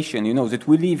civilization, you know, that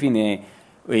we live in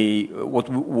what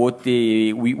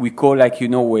we call, like, you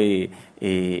know,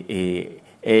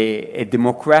 a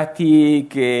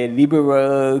democratic,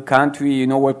 liberal country, you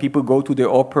know, where people go to the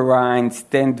opera and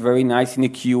stand very nice in a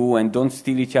queue and don't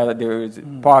steal each other's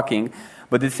parking.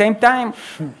 But at the same time,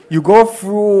 you go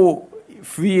through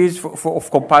 3 years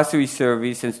of compulsory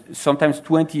service and sometimes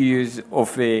 20 years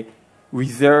of a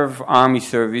reserve army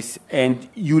service, and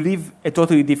you live a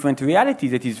totally different reality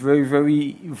that is very,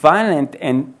 very violent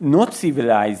and not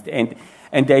civilized. And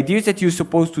the idea that you're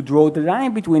supposed to draw the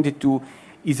line between the two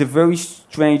is a very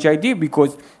strange idea,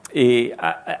 because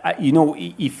you know,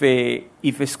 if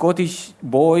a Scottish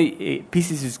boy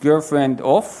pisses his girlfriend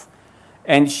off,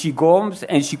 and she goes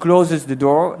and she closes the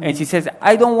door and she says,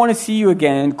 "I don't want to see you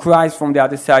again," and cries from the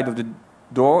other side of the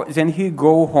door, then he'll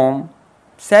go home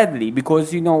sadly,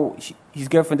 because, you know, his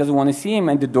girlfriend doesn't want to see him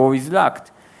and the door is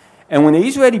locked. And when an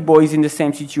Israeli boy is in the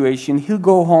same situation, he'll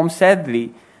go home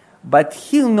sadly, but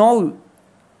he'll know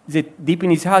that deep in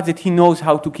his heart that he knows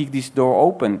how to kick this door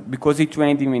open, because he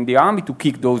trained him in the army to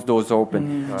kick those doors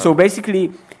open. So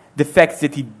basically, the fact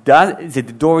that that the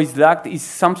door is locked is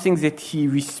something that he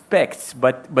respects.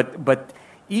 But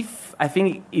if, I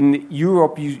think, in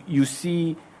Europe you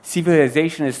see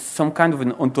civilization as some kind of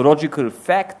an ontological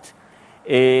fact,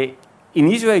 in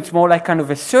Israel it's more like kind of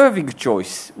a serving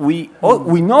choice. We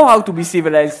know how to be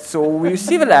civilized, so we're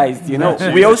civilized, you know.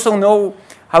 We also know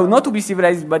how not to be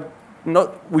civilized, but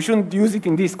we shouldn't use it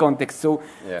in this context. So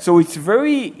it's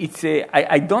very, if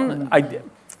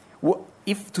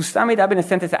to sum it up in a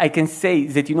sentence, I can say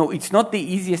that, you know, it's not the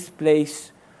easiest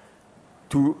place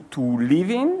to live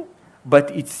in,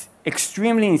 but it's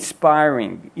extremely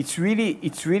inspiring. It's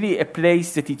really a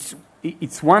place that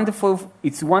it's wonderful.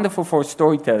 It's wonderful for a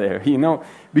storyteller, you know,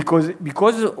 because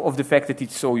of the fact that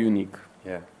it's so unique.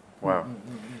 Yeah. Wow.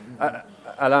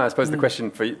 Alain, I suppose the question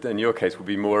for you, in your case, would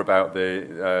be more about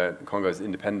the Congo's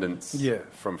independence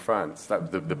from France,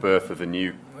 the birth of the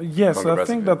new Yes, Congo I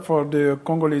think that for the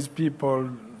Congolese people,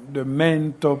 the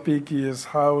main topic is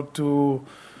how to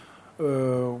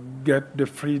get the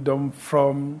freedom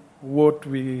from what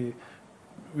we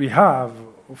we have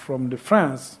from the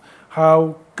France.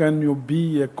 How can you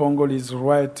be a Congolese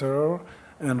writer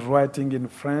and writing in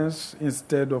French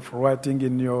instead of writing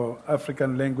in your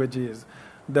African languages?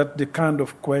 That's the kind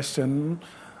of question,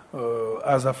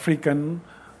 as African,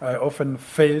 I often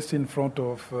face in front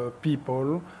of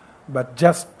people, but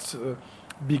just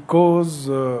because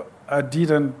I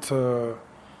didn't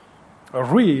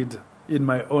read in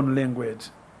my own language,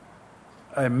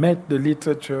 I met the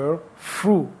literature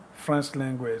through French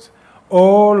language.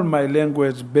 All my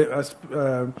language,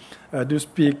 I do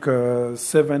speak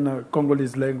 7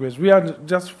 Congolese languages. We are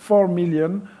just 4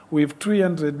 million with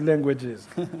 300 languages.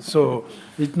 So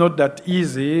it's not that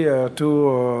easy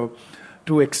to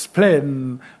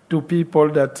explain to people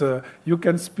that you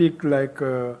can speak like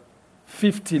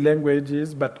 50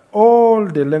 languages, but all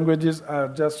the languages are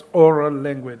just oral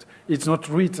language. It's not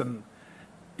written.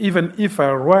 Even if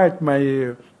I write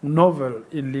my novel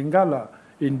in Lingala,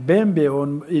 in Bembe, or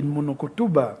in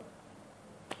Munukutuba,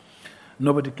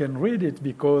 nobody can read it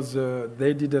because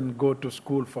they didn't go to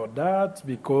school for that,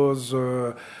 because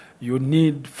you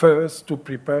need first to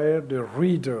prepare the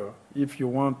reader. If you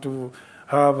want to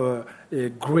have a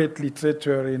great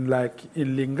literature in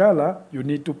Lingala, you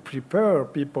need to prepare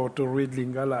people to read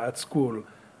Lingala at school.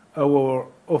 Our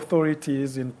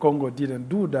authorities in Congo didn't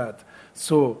do that.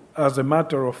 So, as a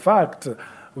matter of fact,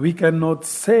 we cannot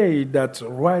say that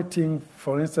writing,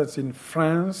 for instance, in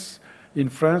France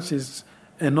is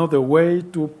another way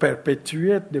to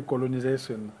perpetuate the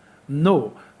colonization.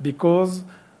 No, because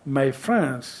my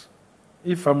French,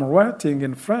 if I'm writing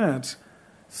in French,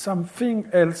 something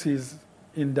else is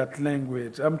in that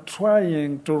language. I'm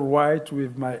trying to write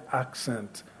with my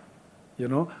accent,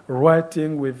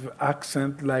 writing with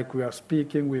accent like we are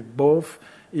speaking with both,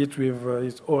 it with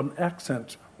its own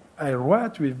accent. I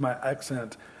write with my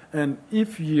accent. And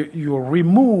if you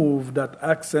remove that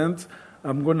accent,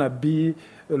 I'm going to be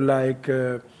like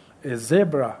a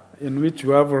zebra, in which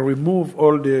you have removed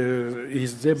all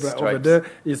his zebra stripes. Over there.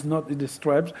 It's not the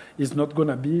stripes. It's not going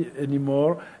to be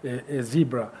anymore a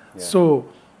zebra. Yeah. So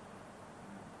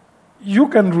you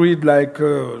can read like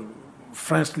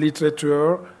French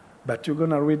literature, but you're going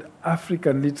to read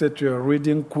African literature,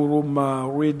 reading Kuruma,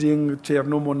 reading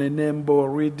Cherno Monenembo,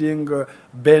 reading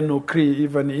Ben Okri,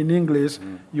 even in English.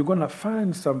 You're going to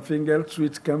find something else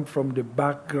which comes from the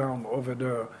background over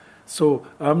there. So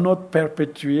I'm not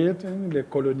perpetuating the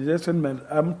colonization, but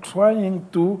I'm trying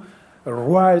to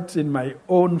write in my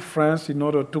own French in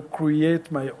order to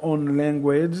create my own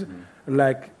language,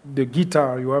 like the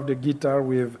guitar. You have the guitar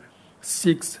with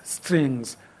 6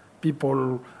 strings.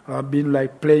 People have been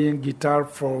like playing guitar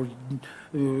for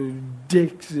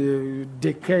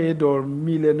decade or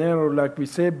millennia, like we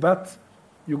say, but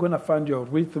you're going to find your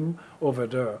rhythm over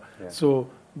there. Yeah. So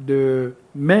the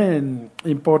main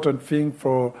important thing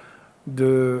for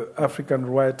the African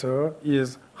writer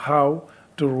is how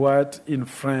to write in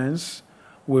French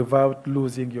without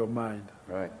losing your mind.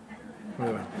 Right.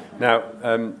 Now,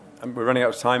 we're running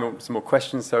out of time. Some more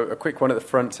questions. So a quick one at the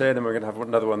front here, then we're going to have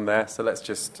another one there. So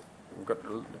we've got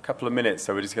a couple of minutes,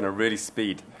 so we're just going to really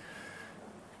speed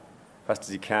fast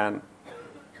as you can.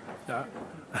 Yeah.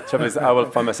 The trouble is, I will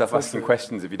find myself asking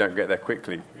questions if you don't get there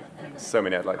quickly. So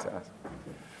many I'd like to ask.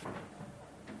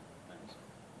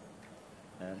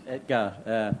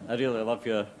 Edgar, I really love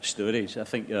your stories. I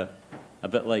think you're a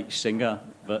bit like Singer,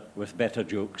 but with better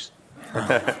jokes.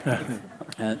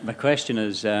 My question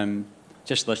is,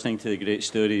 just listening to the great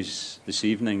stories this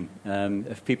evening,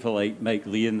 if people like Mike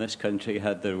Lee in this country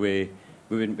had their way,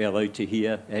 we wouldn't be allowed to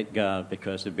hear Edgar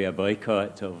because there'd be a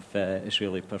boycott of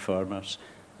Israeli performers.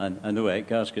 And I know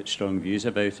Edgar's got strong views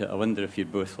about it. I wonder if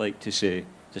you'd both like to say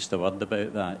just a word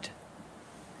about that.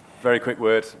 Very quick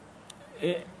word.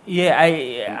 The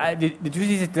truth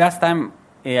is that last time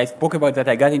I spoke about that,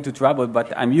 I got into trouble,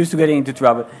 but I'm used to getting into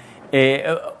trouble.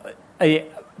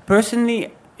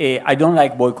 Personally, I don't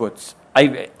like boycotts.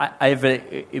 I have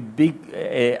a big...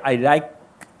 I like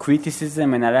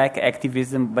criticism and I like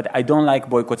activism, but I don't like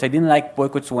boycotts. I didn't like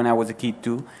boycotts when I was a kid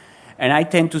too. And I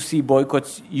tend to see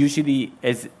boycotts usually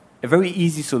as a very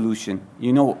easy solution,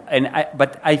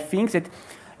 But I think that,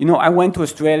 I went to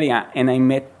Australia and I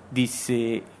met this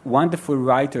wonderful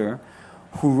writer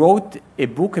who wrote a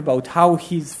book about how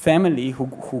his family,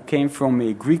 who came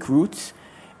from Greek roots,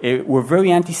 were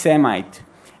very anti-Semite,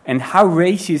 and how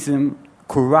racism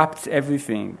corrupts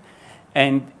everything.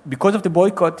 And because of the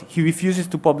boycott, he refuses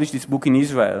to publish this book in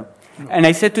Israel. No. And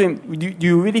I said to him, do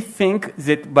you really think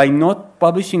that by not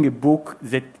publishing a book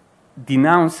that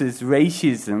denounces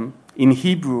racism in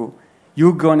Hebrew,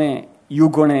 you're gonna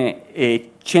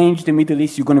change the Middle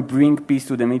East, you're gonna bring peace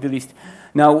to the Middle East?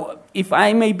 Now, if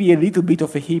I may be a little bit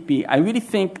of a hippie, I really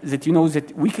think that,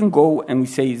 that we can go and we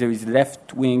say there is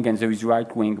left wing and there is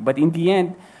right wing. But in the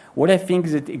end, what I think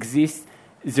that exists,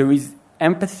 there is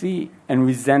empathy and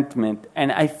resentment.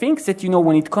 And I think that,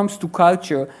 when it comes to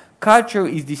culture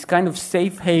is this kind of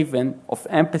safe haven of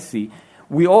empathy.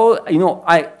 We all,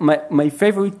 my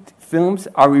favorite films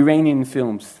are Iranian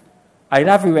films. I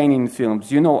love Iranian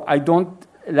films. I don't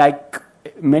like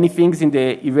many things in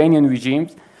the Iranian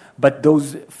regimes, but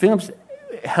those films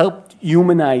helped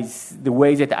humanize the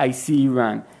way that I see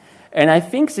Iran. And I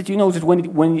think that, that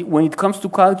when it comes to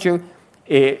culture,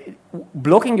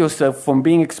 blocking yourself from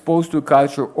being exposed to a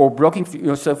culture or blocking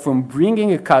yourself from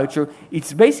bringing a culture,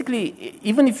 it's basically,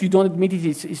 even if you don't admit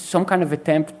it, it's some kind of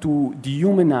attempt to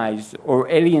dehumanize or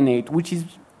alienate, which is,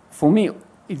 for me,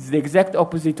 it's the exact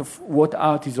opposite of what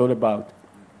art is all about.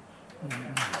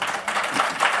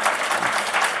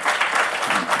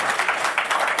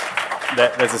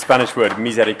 There's a Spanish word,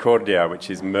 misericordia, which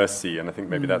is mercy, and I think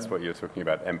maybe that's what you're talking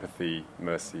about, empathy,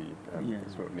 mercy,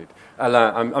 is what we need.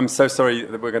 Alain, I'm so sorry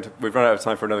that we've run out of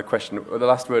time for another question. The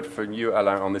last word from you,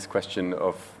 Alain, on this question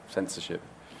of censorship.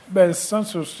 Well,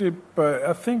 censorship,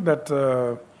 I think that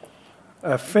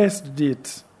I faced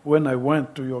it when I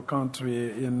went to your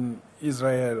country in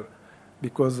Israel,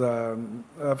 because I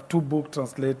have two books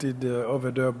translated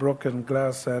over there, Broken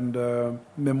Glass and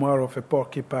Memoir of a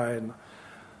Porcupine.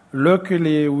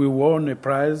 Luckily, we won a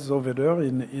prize over there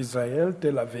in Israel,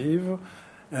 Tel Aviv,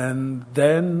 and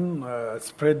then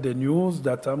spread the news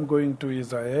that I'm going to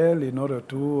Israel in order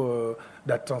to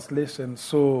that translation.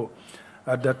 So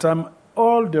at that time,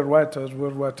 all the writers were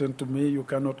writing to me, you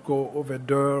cannot go over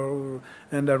there.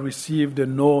 And I received a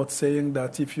note saying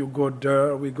that if you go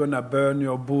there, we're going to burn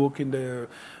your book in the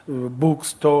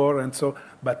bookstore. And so,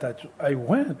 but I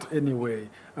went anyway.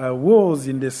 I was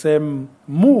in the same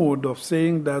mood of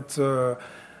saying that,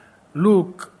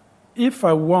 look, if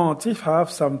I have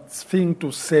something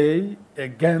to say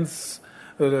against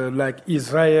like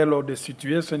Israel or the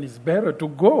situation, it's better to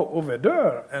go over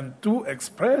there and to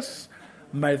express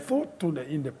my thought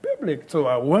in the public. So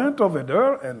I went over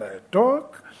there and I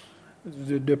talked.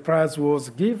 The prize was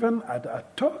given. I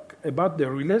talked about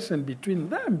the relation between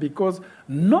them, because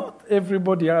not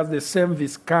everybody has the same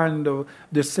kind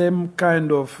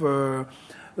of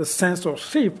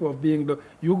censorship of being.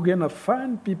 You're gonna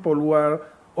find people who are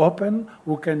open,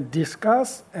 who can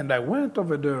discuss. And I went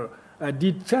over there. I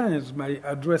did change my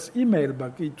address email,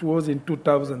 but it was in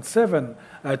 2007.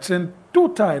 I changed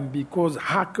 2 times because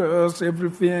hackers,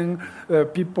 everything,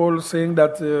 people saying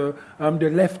that I'm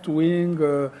the left wing.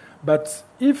 But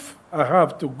if I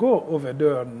have to go over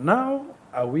there now,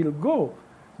 I will go,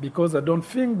 because I don't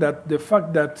think that the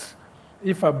fact that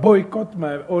if I boycott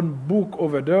my own book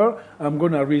over there, I'm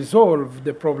going to resolve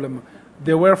the problem.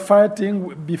 They were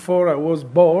fighting before I was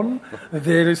born.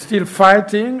 They're still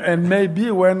fighting, and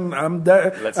maybe when I'm there,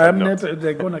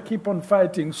 they're going to keep on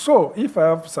fighting. So if I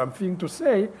have something to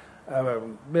say, I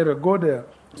better go there.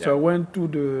 Yeah. So I went to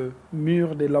the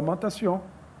Mur des Lamentations.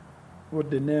 What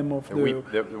the name of the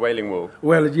Wailing Wall?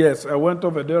 Well, yes, I went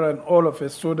over there, and all of a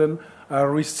sudden I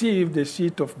received a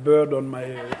sheet of bird on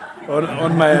my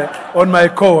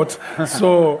coat.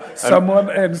 So someone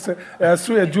else, I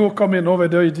saw a Jew coming over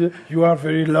there. You are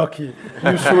very lucky.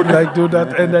 You should do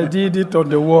that, and I did it on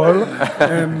the wall.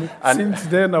 And since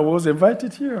then, I was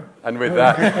invited here. And with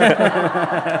that,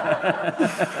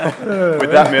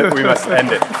 we must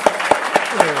end it.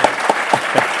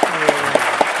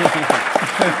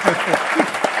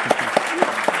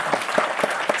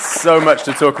 So much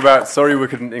to talk about. Sorry we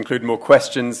couldn't include more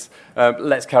questions.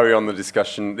 Let's carry on the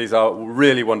discussion. These are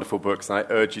really wonderful books, and I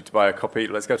urge you to buy a copy.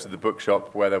 Let's go to the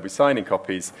bookshop where they'll be signing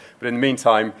copies. But in the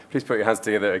meantime, please put your hands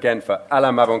together again for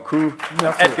Alain Mabanckou,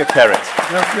 Edgar Keret.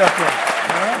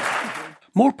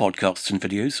 More podcasts and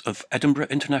videos of Edinburgh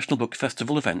International Book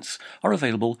Festival events are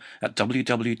available at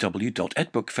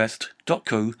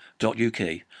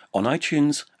www.edbookfest.co.uk on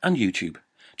iTunes and YouTube.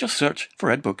 Just search for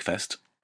Ed Book Fest.